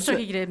it. I'm sure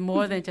he did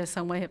more than just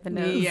somewhat hit the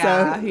notes.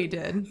 Yeah, he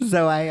did.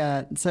 So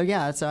I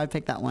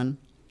picked that one.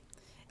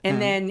 And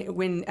then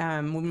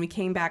when we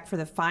came back for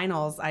the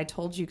finals, I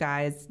told you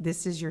guys,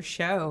 this is your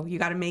show. You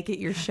got to make it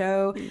your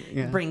show.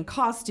 Yeah. Bring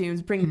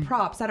costumes, bring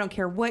props. I don't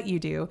care what you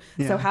do.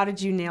 Yeah. So how did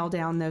you nail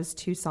down those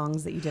 2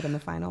 songs that you did in the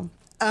final?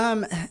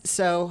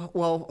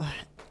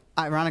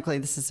 Ironically,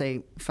 this is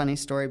a funny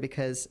story,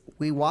 because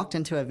we walked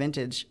into a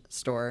vintage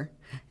store,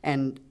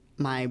 and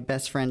my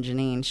best friend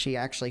Janine, she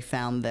actually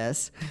found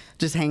this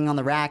just hanging on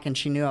the rack, and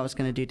she knew I was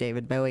going to do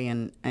David Bowie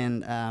and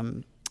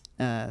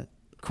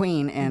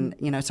Queen, and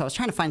so I was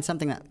trying to find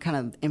something that kind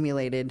of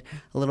emulated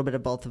a little bit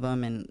of both of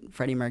them and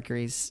Freddie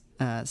Mercury's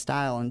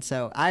style, and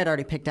so I had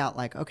already picked out,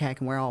 like, okay, I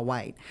can wear all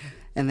white.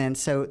 And then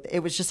so it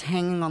was just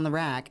hanging on the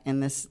rack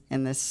in this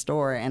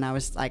store, and I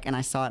was like, and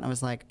I saw it, and I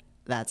was like,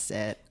 that's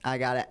it. I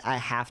got it. I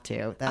have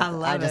to.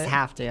 I just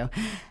have to.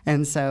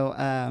 And so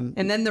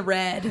and then the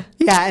red.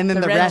 Yeah, and then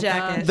the red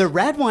jacket. The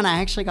red one I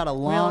actually got a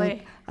long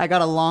Really? I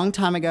got a long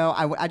time ago.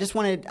 I just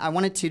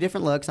wanted 2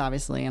 different looks,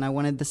 obviously, and I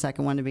wanted the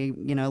second one to be,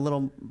 a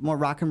little more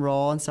rock and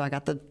roll, and so I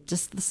got the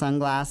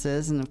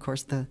sunglasses and of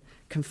course the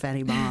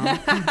confetti bomb.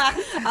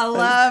 I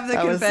love the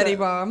confetti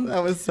bomb.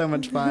 That was so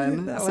much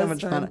fun. So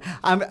much fun.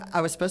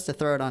 I was supposed to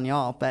throw it on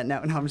y'all, but no,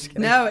 I'm just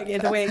kidding. No,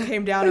 the way it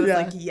came down, I was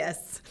like,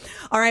 yes.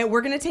 All right,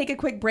 we're going to take a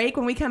quick break.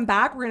 When we come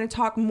back, we're going to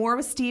talk more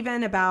with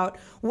Steven about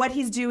what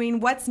he's doing,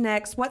 what's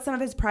next, what some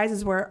of his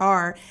prizes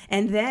are,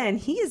 and then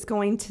he is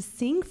going to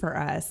sing for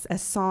us a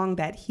song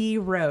that he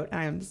wrote.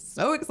 I am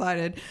so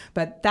excited,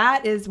 but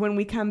that is when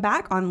we come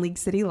back on League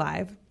City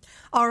Live.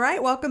 All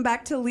right, welcome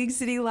back to League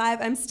City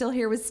Live. I'm still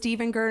here with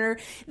Steven Goerner,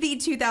 the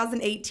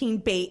 2018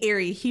 Bay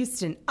Area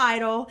Houston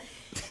Idol.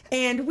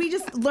 And we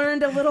just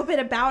learned a little bit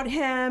about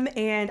him.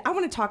 And I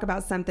want to talk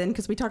about something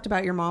because we talked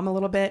about your mom a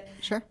little bit.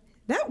 Sure.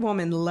 That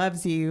woman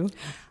loves you.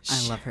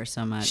 I love her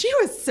so much. She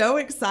was so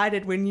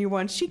excited when you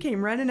won. She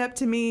came running up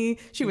to me.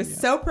 She was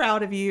so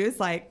proud of you. It's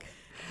like...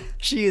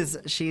 She's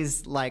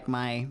like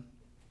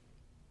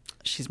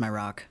she's my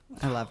rock.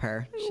 I love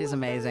her. She's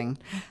amazing.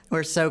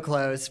 We're so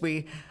close.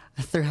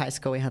 Through high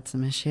school we had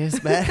some issues,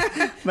 but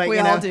we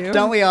all do,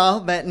 don't we all?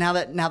 But now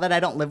that I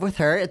don't live with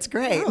her, it's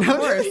great. Oh, of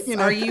course.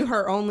 Are you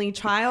her only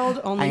child?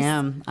 I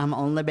am. I'm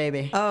only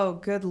baby. Oh,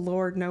 good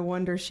Lord! No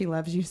wonder she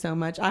loves you so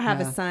much. I have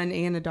a son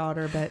and a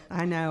daughter, but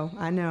I know,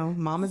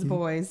 Mama's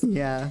boys.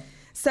 Yeah.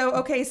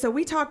 So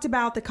we talked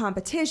about the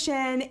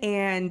competition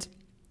and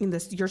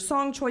your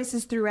song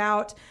choices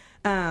throughout,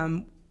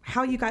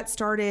 how you got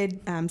started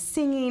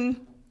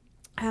singing.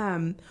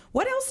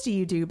 What else do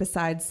you do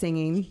besides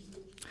singing?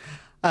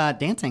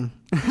 Dancing.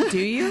 Do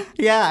you?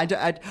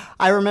 Yeah,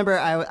 I remember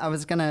I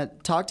was going to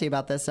talk to you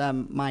about this.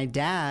 My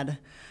dad,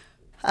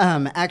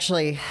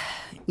 actually,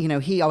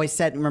 he always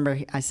said, remember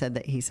I said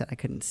that he said I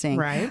couldn't sing.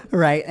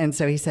 Right. And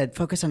so he said,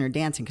 focus on your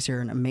dancing because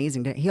you're an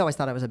amazing dancer. He always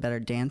thought I was a better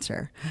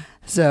dancer.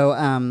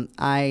 So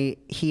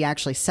he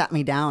actually sat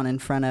me down in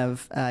front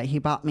of, he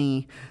bought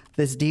me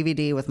this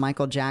DVD with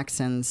Michael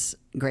Jackson's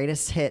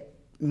greatest hit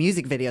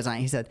music videos on it.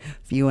 He said,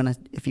 if you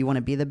want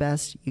to be the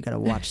best, you got to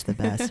watch the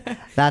best.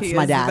 That's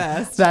my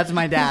dad. That's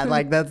my dad.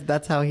 Like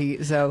that's how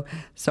he. So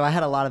I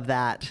had a lot of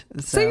that.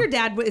 So your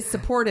dad is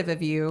supportive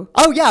of you.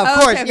 Oh yeah,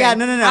 of course. Okay. Yeah,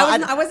 no.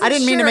 I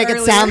didn't mean to make it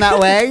sound that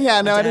way.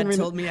 Yeah, no, I didn't mean.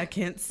 Told me I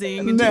can't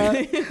sing.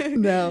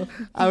 No.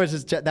 That was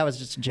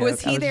just a joke.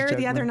 Was he there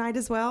the other night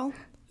as well?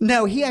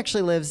 No, he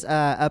actually lives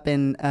up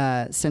in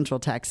Central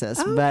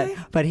Texas,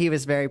 but he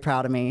was very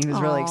proud of me. He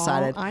was really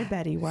excited. I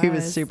bet he was. He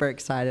was super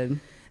excited.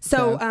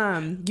 So,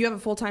 do you have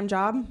a full-time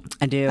job?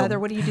 I do.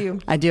 What do you do?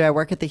 I do. I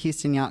work at the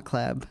Houston Yacht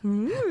Club.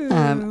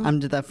 I'm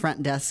the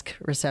front desk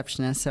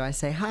receptionist, so I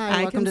say,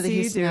 hi, welcome to the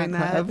Houston Yacht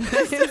Club.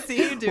 I can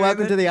see you doing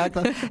Welcome to the Yacht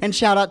Club. And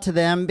shout out to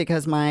them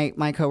because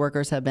my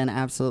coworkers have been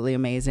absolutely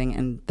amazing,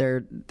 and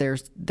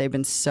they've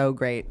been so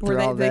great through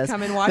all this. They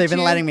come and watch They've been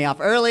you? letting me off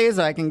early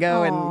so I can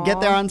go and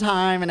get there on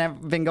time, and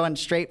I've been going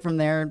straight from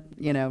there,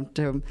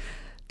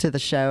 to the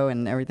show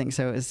and everything.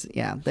 So it was,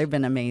 they've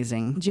been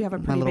amazing. Did you have a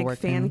pretty big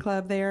fan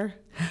club there?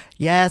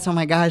 Yes. Oh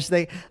my gosh.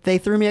 They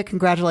threw me a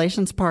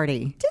congratulations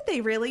party. Did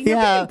they really?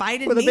 Yeah.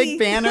 Nobody invited with me. A big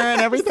banner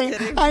and everything.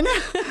 I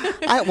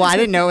know. I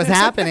didn't know it was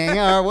happening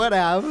or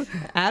whatever.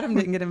 Adam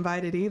didn't get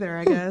invited either,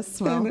 I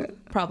guess. Well,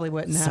 probably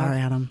wouldn't have. Sorry,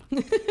 Adam.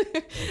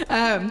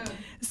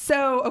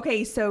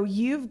 So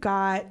you've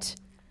got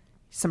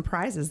some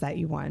prizes that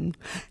you won.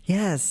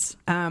 Yes.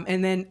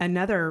 And then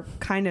another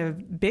kind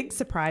of big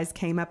surprise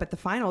came up at the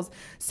finals.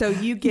 So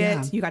you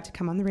got to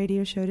come on the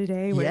radio show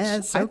today, which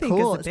so I think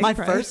cool. is a big It's my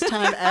prize. first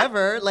time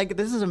ever. Like,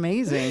 this is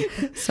amazing.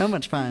 So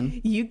much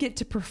fun. You get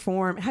to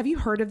perform. Have you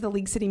heard of the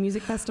League City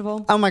Music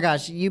Festival? Oh my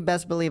gosh. You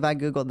best believe I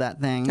Googled that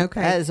thing.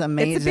 Okay. That is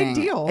amazing. It's a big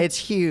deal. It's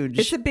huge.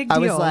 It's a big deal. I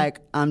was like,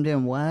 I'm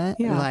doing what?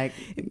 Yeah. Like,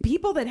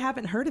 people that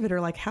haven't heard of it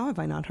are like, how have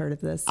I not heard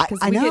of this? I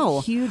we know.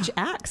 get huge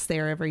acts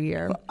there every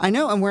year. I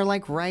know. And we're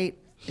like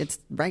it's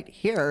right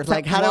here.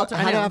 Like, how do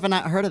I have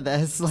not heard of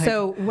this? Like,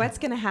 so what's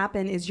going to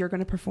happen is you're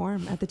going to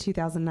perform at the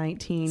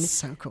 2019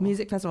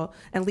 Music Festival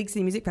and League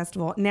City Music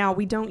Festival. Now,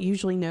 we don't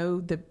usually know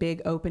the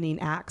big opening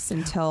acts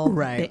until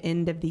the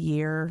end of the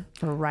year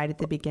or right at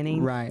the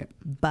beginning. Right.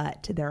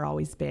 But they're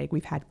always big.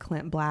 We've had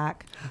Clint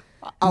Black,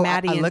 Oh,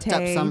 Maddie I and looked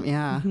Tay. up some,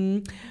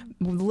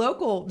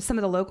 Some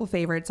of the local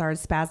favorites are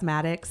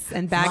Spasmatics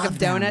and Bag of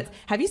Donuts.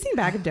 Have you seen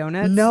Bag of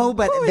Donuts? No,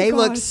 but they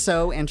look gosh.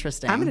 so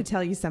interesting. I'm going to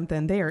tell you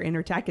something. They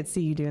are I could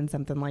see you doing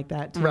something like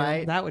that too.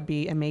 Right. That would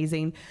be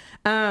amazing.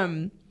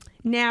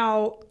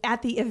 Now,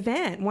 at the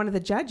event, one of the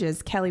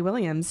judges, Kelly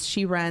Williams,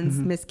 she runs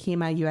Miss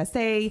Kima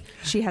USA.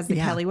 She has the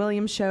Kelly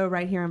Williams Show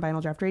right here on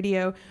Vinyl Draft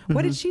Radio.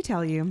 What did she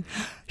tell you?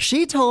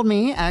 She told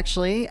me,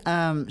 actually,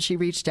 she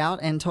reached out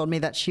and told me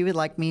that she would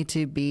like me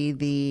to be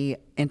the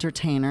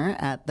entertainer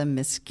at the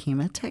Miss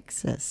Kima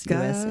Texas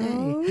USA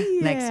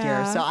next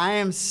year. So I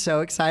am so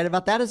excited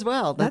about that as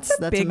well. That's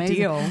a big amazing.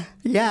 deal.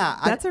 Yeah.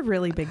 That's a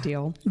really big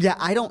deal. Yeah,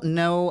 I don't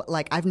know.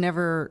 Like, I've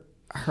never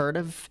heard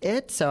of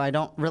it, so I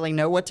don't really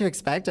know what to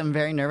expect. I'm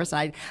very nervous.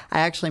 I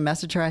actually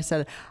messaged her. I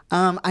said,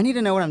 I need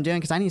to know what I'm doing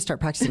because I need to start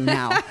practicing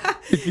now.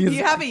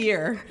 You have a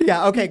year.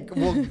 Yeah, okay.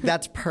 Well,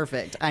 that's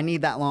perfect. I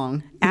need that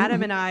long.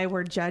 Adam and I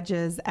were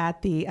judges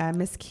at the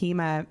Miss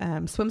Kima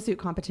swimsuit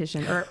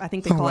competition, or I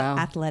think they call it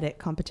athletic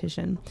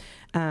competition,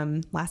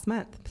 last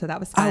month. So that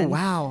was fun. Oh,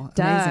 wow.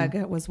 Doug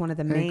Amazing. was one of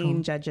the Very main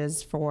cool.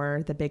 judges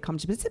for the big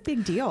competition. It's a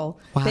big deal.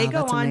 Wow, They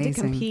go that's on to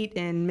amazing. compete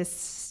in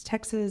Miss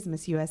Texas,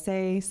 Miss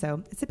USA.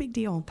 So it's a big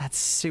deal. That's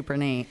super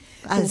neat.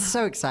 That's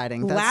so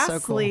exciting. That's so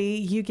cool. Lastly,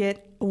 you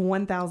get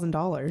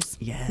 $1,000.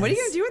 Yes. What are you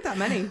going to do with that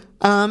money?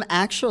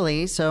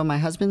 Actually, so my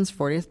husband's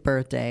 40th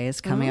birthday is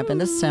coming up in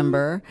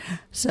December.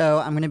 So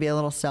I'm going to be a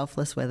little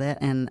selfless with it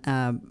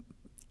and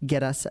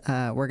get us,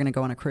 we're going to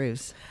go on a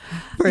cruise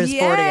for his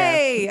 40th.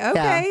 Yay!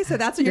 Okay, Yeah. so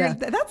that's what you're. Yeah.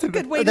 That's a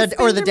good way to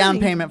spend or the your down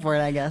money. payment for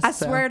it, I guess. I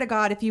so. swear to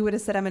God, if you would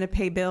have said I'm going to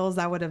pay bills,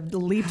 I would have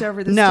leaped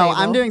over this No, table.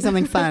 I'm doing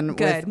something fun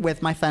Good.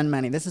 with my fun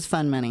money. This is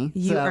fun money.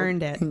 You so,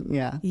 earned it.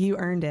 Yeah. You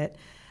earned it.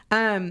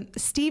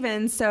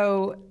 Steven,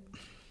 so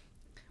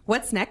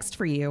what's next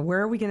for you?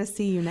 Where are we going to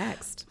see you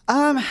next?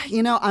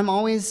 You know, I'm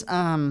always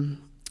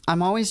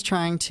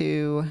trying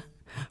to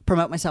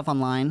promote myself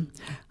online.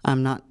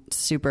 I'm not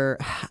super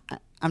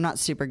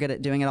good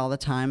at doing it all the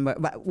time,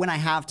 but when I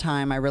have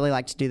time, I really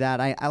like to do that.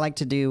 I like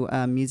to do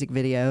music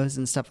videos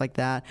and stuff like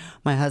that.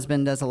 My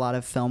husband does a lot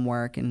of film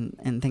work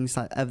and things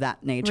of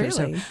that nature.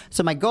 Really?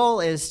 So my goal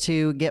is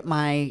to get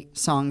my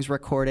songs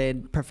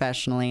recorded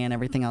professionally and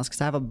everything else,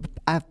 because I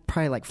have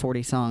probably like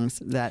 40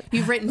 songs that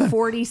You've written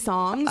 40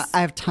 songs. I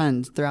have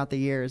tons throughout the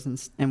years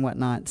and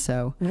whatnot.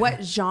 So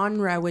What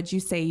genre would you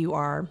say you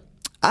are?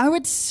 I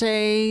would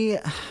say,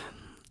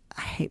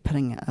 I hate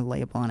putting a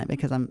label on it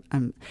because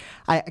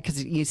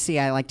because you see,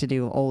 I like to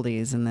do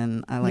oldies and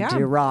then I like to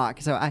do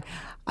rock. So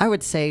I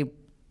would say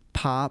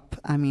pop.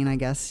 I mean, I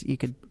guess you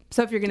could.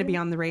 So if you're going to be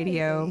on the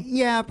radio,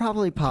 Yeah,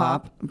 probably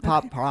pop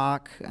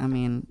rock. I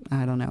mean,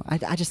 I don't know.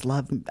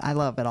 I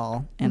love it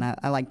all, and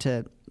I like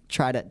to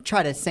try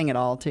to sing it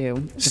all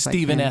too.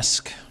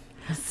 Steven-esque.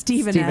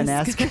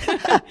 Steven-esque.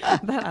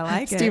 That I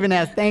like it.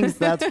 Steven-esque. Thanks.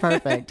 That's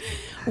perfect.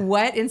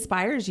 What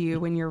inspires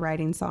you when you're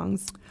writing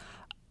songs?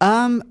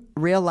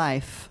 Real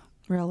life.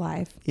 Real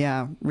life.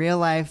 Yeah, real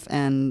life,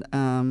 and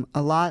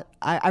a lot.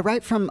 I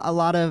write from a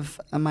lot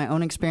of my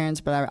own experience,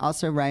 but I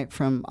also write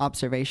from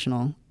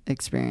observational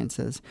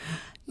experiences.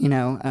 You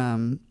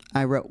know,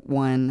 I wrote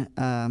one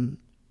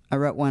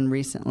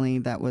recently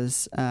that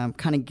was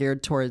kind of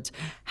geared towards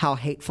how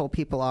hateful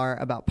people are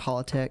about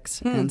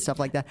politics and stuff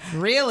like that.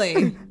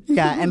 Really?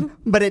 Yeah,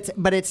 but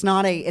it's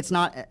not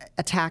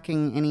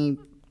attacking any.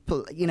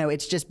 You know,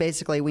 it's just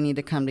basically we need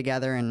to come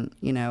together and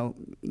you know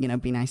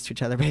be nice to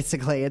each other.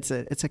 Basically, it's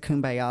a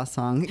kumbaya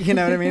song. You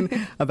know what I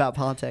mean about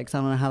politics. I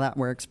don't know how that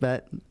works,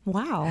 but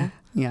Wow.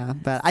 yeah.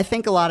 But I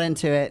think a lot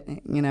into it.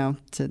 You know,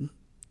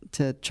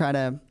 to try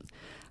to.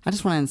 I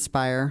just want to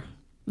inspire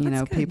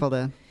That's good. people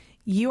to.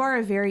 You are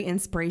a very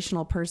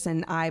inspirational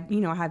person. I've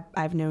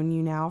known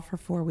you now for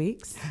 4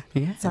 weeks.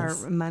 Yes. It's our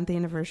month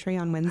anniversary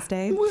on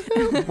Wednesday.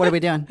 What are we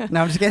doing?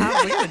 No, I'm just kidding.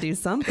 Oh, we got to do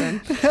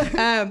something.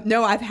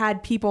 No, I've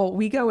had people.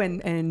 We go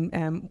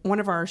and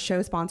one of our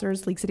show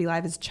sponsors, League City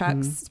Live, is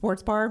Chuck's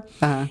Sports Bar,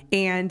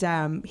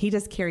 and he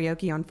does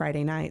karaoke on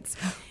Friday nights.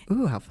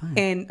 Ooh, how fun!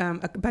 And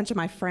a bunch of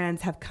my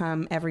friends have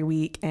come every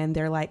week, and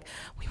they're like,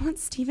 "We want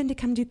Steven to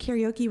come do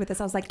karaoke with us."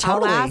 I was like,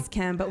 Totally. "I'll ask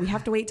him, but we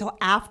have to wait till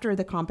after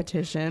the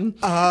competition."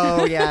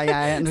 Oh yeah,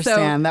 I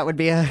understand. That would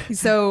be a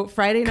So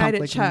Friday night at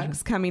complication.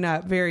 Chuck's coming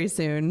up very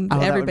soon. Oh, that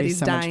would be Everybody's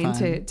so much dying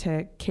fun.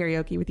 to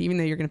karaoke with you, even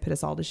though you're going to put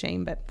us all to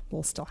shame, but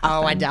we'll still have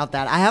Oh, fun. I doubt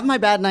that. I have my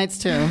bad nights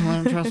too.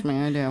 Trust me,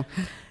 I do.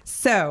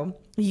 So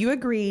you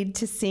agreed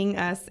to sing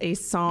us a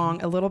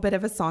song, a little bit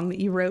of a song that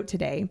you wrote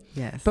today.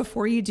 Yes.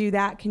 Before you do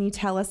that, can you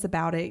tell us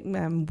about it?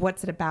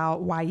 What's it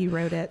about? Why you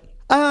wrote it?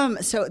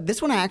 So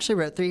this one I actually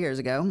wrote 3 years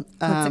ago.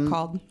 What's it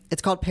called?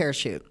 It's called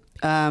Parachute.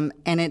 And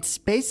it's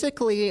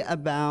basically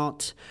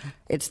about,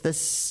 it's this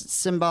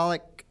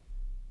symbolic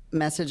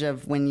message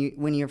of when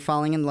you're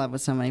falling in love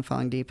with somebody,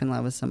 falling deep in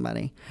love with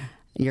somebody,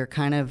 you're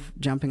kind of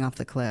jumping off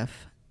the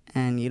cliff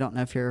and you don't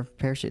know if your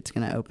parachute's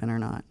going to open or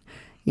not.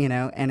 You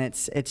know, and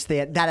it's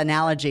that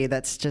analogy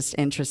that's just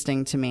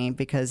interesting to me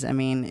because I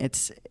mean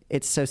it's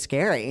so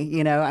scary.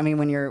 You know, I mean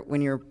when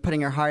you're putting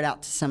your heart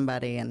out to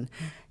somebody and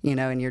you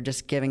know and you're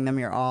just giving them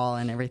your all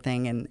and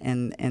everything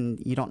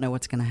and you don't know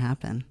what's going to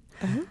happen.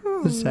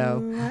 Oh,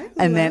 So I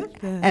and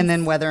love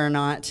then whether or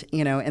not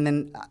and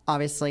then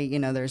obviously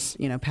there's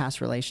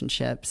past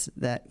relationships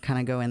that kind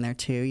of go in there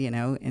too.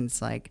 And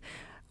it's like,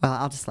 well,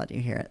 I'll just let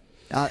you hear it.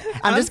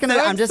 I'm just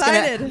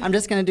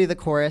gonna do the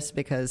chorus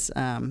because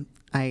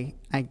I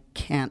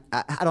can't.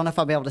 I don't know if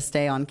I'll be able to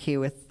stay on key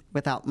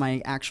without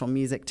my actual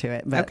music to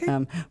it. But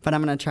Okay. But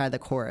I'm gonna try the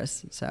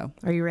chorus. So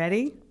Are you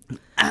ready?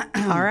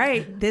 All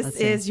right. This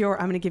is I'm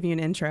going to give you an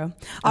intro.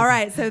 All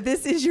right. So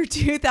this is your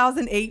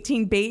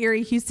 2018 Bay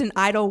Area Houston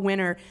Idol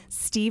winner,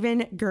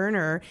 Steven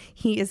Goerner.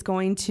 He is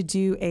going to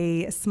do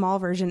a small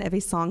version of a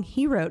song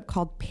he wrote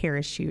called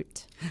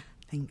Parachute.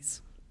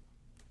 Thanks.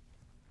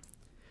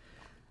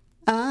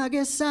 I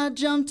guess I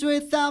jumped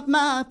without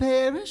my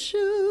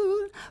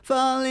parachute,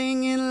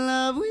 falling in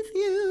love with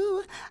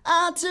you.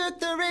 I took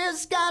the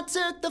risk, I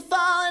took the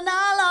fall, and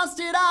I lost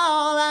it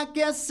all. I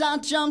guess I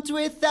jumped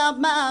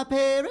without my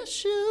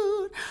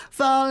parachute,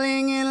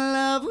 falling in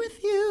love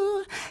with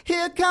you.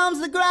 Here comes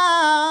the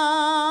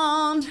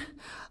ground.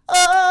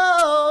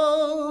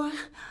 Oh,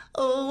 oh,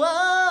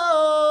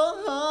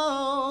 oh,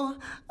 oh,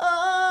 oh, oh.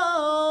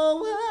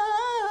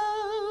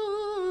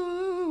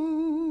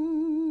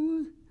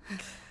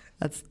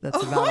 That's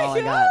about all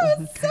I got.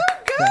 That's so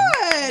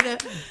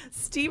good.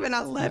 Steven, I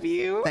love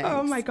you. Thanks.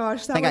 Oh my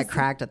gosh. I think I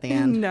cracked at the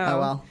end. No. Oh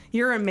well.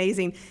 You're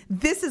amazing.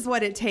 This is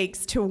what it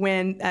takes to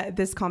win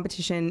this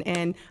competition.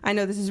 And I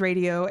know this is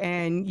radio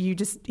and you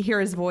just hear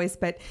his voice,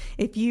 but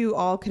if you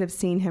all could have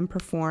seen him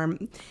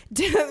perform.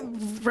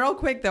 Real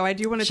quick though, I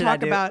do want to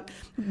talk about,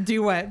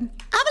 do what? I believe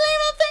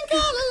I think I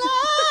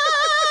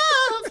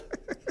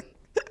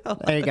love.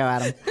 There you go,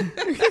 Adam.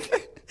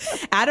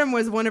 Adam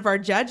was one of our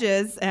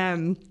judges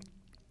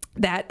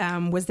that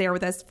was there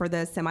with us for the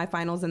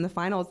semifinals and the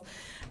finals.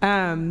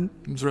 It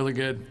was really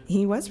good.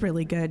 He was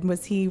really good.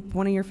 Was he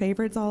one of your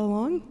favorites all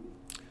along?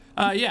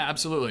 Yeah,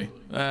 absolutely.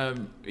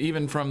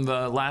 Even from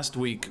the last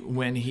week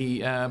when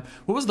he, what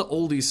was the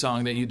oldies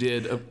song that you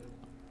did?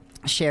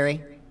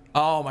 Sherry.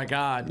 Oh my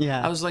God.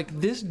 Yeah. I was like,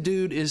 this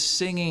dude is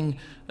singing,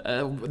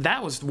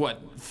 that was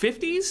what,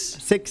 50s?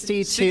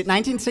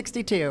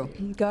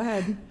 1962. Go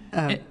ahead.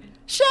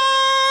 Sherry,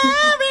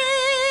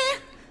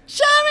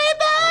 Sherry,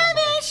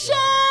 baby, Sherry.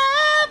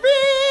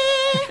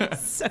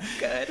 So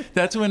good.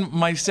 That's when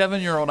my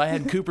 7-year-old, I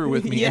had Cooper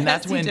with me, Yes, and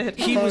that's you when did.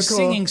 he Oh, was cool.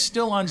 singing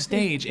still on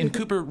stage, and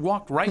Cooper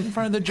walked right in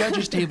front of the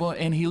judges' table,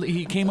 and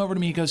he came over to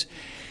me, he goes,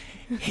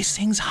 he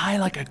sings high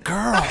like a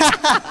girl.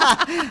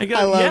 I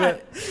go, love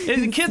it.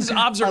 And the kids'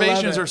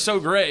 observations it. are so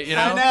great, you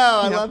know? I know,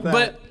 I love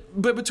that.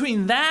 But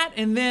between that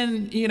and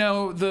then, you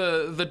know,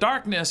 the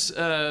darkness,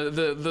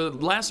 the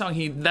last song,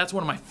 that's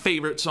one of my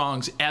favorite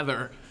songs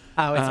ever.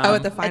 Oh, it's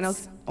at the finals?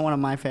 It's one of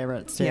my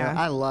favorites too. Yeah.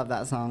 I love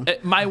that song.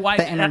 My wife,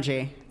 The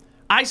energy.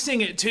 I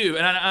sing it too,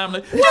 and I'm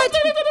like,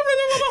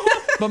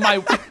 but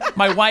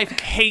my wife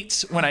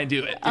hates when I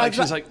do it. Like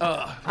she's like,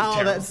 oh,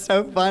 Oh, that's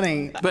so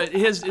funny. But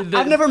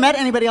I've never met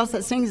anybody else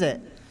that sings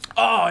it.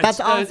 That's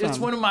awesome. It's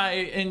one of my,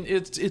 and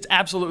it's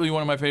absolutely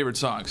one of my favorite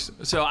songs.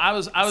 So I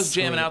was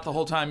jamming out the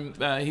whole time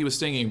he was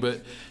singing.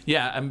 But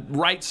yeah,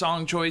 right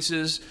song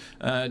choices,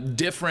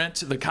 different,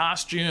 the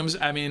costumes.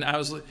 I mean, I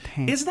was like,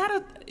 is that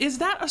a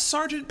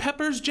Sgt.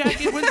 Pepper's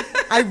jacket?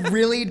 I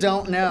really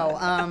don't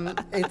know.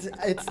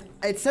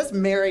 It says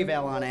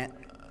Maryvale on it.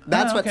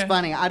 That's what's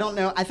funny. I don't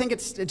know. I think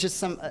it's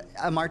just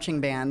a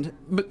marching band,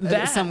 but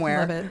that,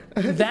 somewhere.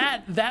 Love it.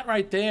 that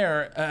right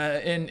there,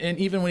 and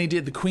even when he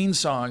did the Queen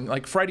song,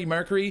 like Freddie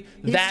Mercury,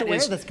 He used to wear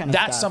this kind of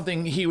that's stuff.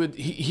 something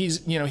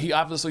he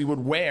obviously would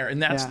wear, and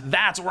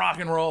that's rock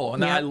and roll,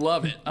 and I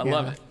love it. I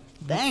love it.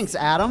 Thanks,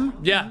 Adam.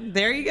 Yeah.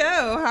 There you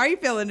go. How are you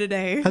feeling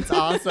today? That's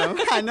awesome.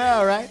 I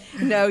know, right?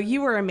 No,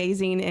 you were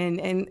amazing.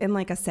 And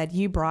like I said,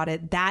 you brought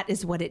it. That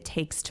is what it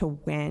takes to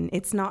win.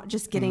 It's not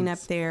just getting up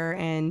there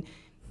and,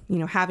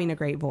 having a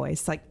great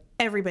voice. Like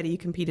everybody you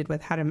competed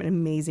with had an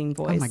amazing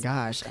voice. Oh my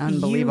gosh,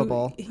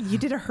 unbelievable. You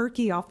did a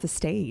herky off the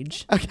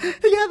stage. Okay.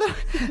 Yeah,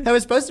 that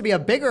was supposed to be a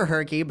bigger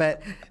herky,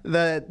 but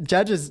the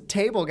judge's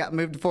table got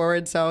moved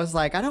forward, so I was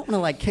like, I don't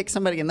want to kick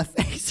somebody in the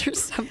face or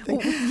something.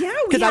 Well, yeah,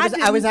 because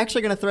I was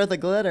actually going to throw the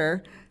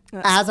glitter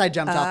as I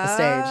jumped off the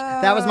stage.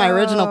 That was my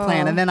original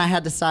plan, and then I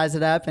had to size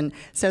it up, and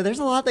so there's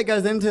a lot that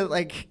goes into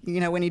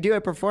when you do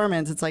a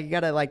performance, it's like you got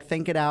to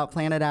think it out,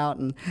 plan it out,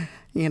 and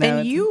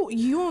And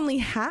you only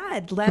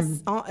had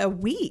less a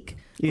week.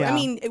 Yeah. I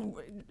mean.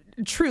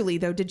 Truly,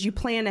 though, did you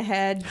plan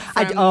ahead?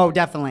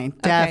 Definitely.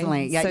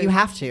 Okay, Yeah, so- you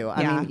have to.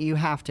 I Yeah. mean, you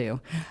have to.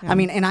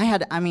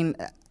 Yeah.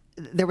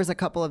 There was a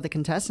couple of the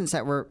contestants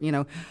that were,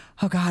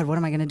 oh God, what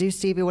am I going to do,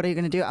 Stevie? What are you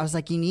going to do? I was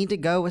like, you need to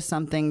go with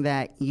something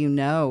that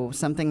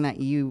something that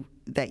you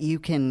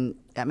can.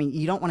 I mean,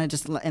 you don't want to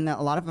just. And a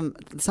lot of them,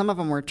 some of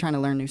them were trying to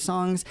learn new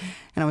songs,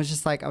 and I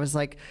was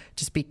like,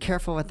 just be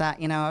careful with that.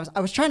 I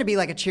was trying to be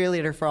like a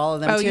cheerleader for all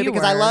of them too,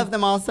 because I love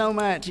them all so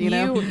much. You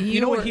know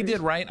what he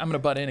did right? I'm going to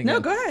butt in again. No,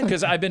 go ahead.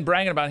 Because I've been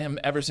bragging about him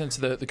ever since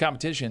the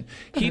competition.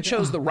 He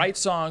chose the right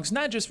songs,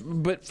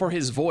 but for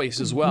his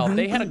voice as well.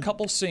 They had a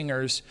couple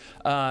singers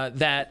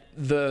that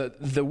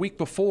the week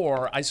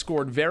before I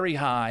scored very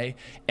high,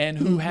 and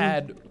who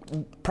had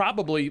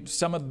probably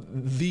some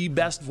of the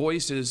best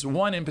voices.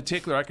 One in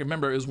particular I can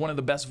remember is one of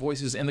the best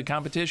voices in the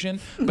competition,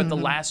 but the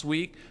last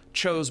week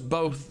chose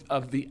both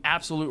of the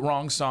absolute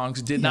wrong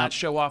songs, did not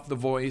show off the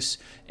voice,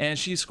 and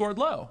she scored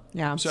low.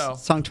 Yeah. So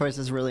song choice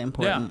is really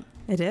important.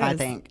 It is. I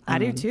think. I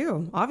do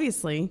too,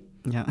 obviously.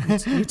 Yeah.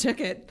 You took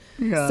it.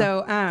 Yeah.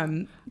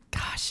 So,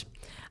 gosh.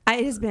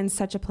 It has been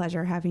such a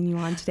pleasure having you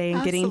on today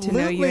and getting to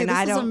know you. Absolutely. And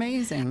This is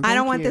amazing. I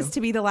don't Thank want you. this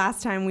to be the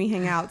last time we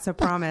hang out, so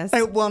promise.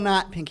 It will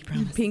not, pinky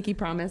promise. Pinky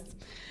promise.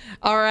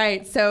 All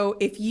right. So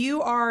if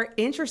you are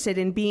interested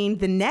in being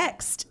the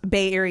next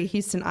Bay Area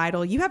Houston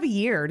Idol, you have a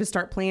year to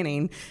start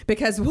planning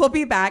because we'll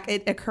be back.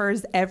 It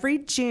occurs every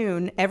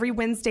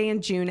Wednesday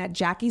in June at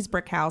Jackie's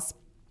Brick House.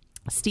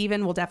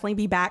 Steven will definitely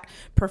be back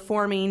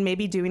performing,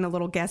 maybe doing a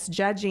little guest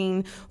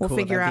judging. We'll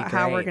figure out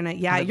how we're going to.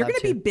 Yeah, you're going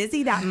to be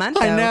busy that month,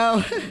 though. I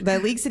know. The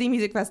League City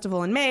Music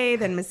Festival in May,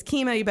 then Miss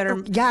Kima. You better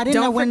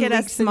don't forget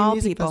us small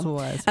Music people. Festival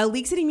was.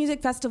 League City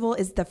Music Festival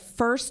is the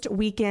first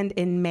weekend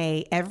in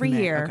May every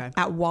year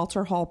at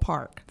Walter Hall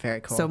Park. Very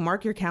cool. So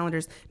mark your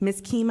calendars.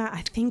 Miss Kima,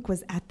 I think,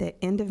 was at the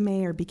end of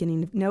May or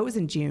beginning of, no, it was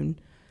in June.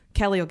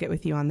 Kelly will get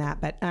with you on that.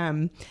 But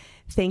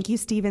thank you,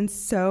 Steven,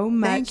 so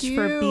much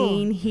for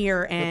being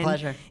here. And,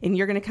 pleasure. And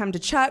you're going to come to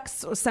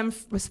Chuck's some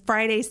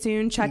Friday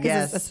soon. Chuck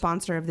is a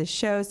sponsor of this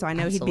show, so I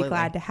know he'd be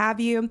glad to have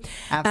you.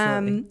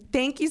 Absolutely.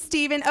 Thank you,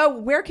 Steven. Oh,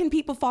 where can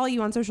people follow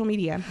you on social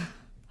media?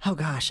 Oh,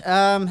 gosh.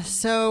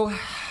 So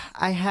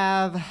I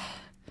have...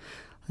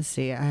 Let's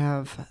see. I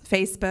have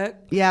Facebook.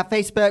 Yeah,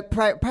 Facebook.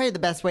 Probably the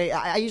best way.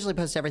 I usually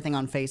post everything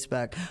on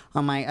Facebook.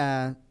 On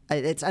my,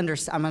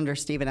 I'm under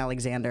Steven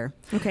Alexander.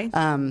 Okay.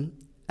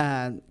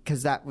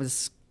 Because that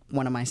was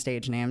one of my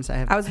stage names.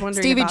 I was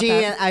wondering Stevie about G.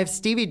 that. I have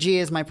Stevie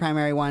G as my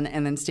primary one,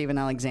 and then Steven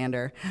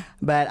Alexander.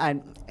 But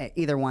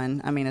either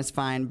one, I mean, it's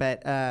fine.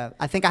 But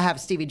I think I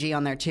have Stevie G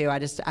on there too. I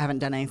haven't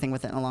done anything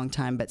with it in a long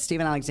time. But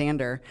Steven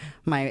Alexander,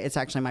 it's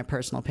actually my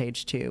personal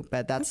page too.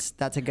 But that's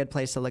a good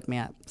place to look me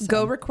up. So.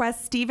 Go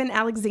request Steven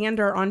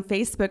Alexander on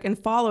Facebook and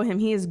follow him.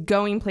 He is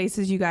going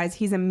places, you guys.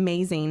 He's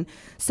amazing.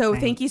 So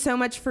thank you so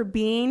much for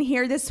being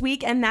here this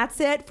week. And that's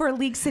it for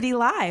League City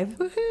Live.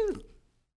 Woohoo!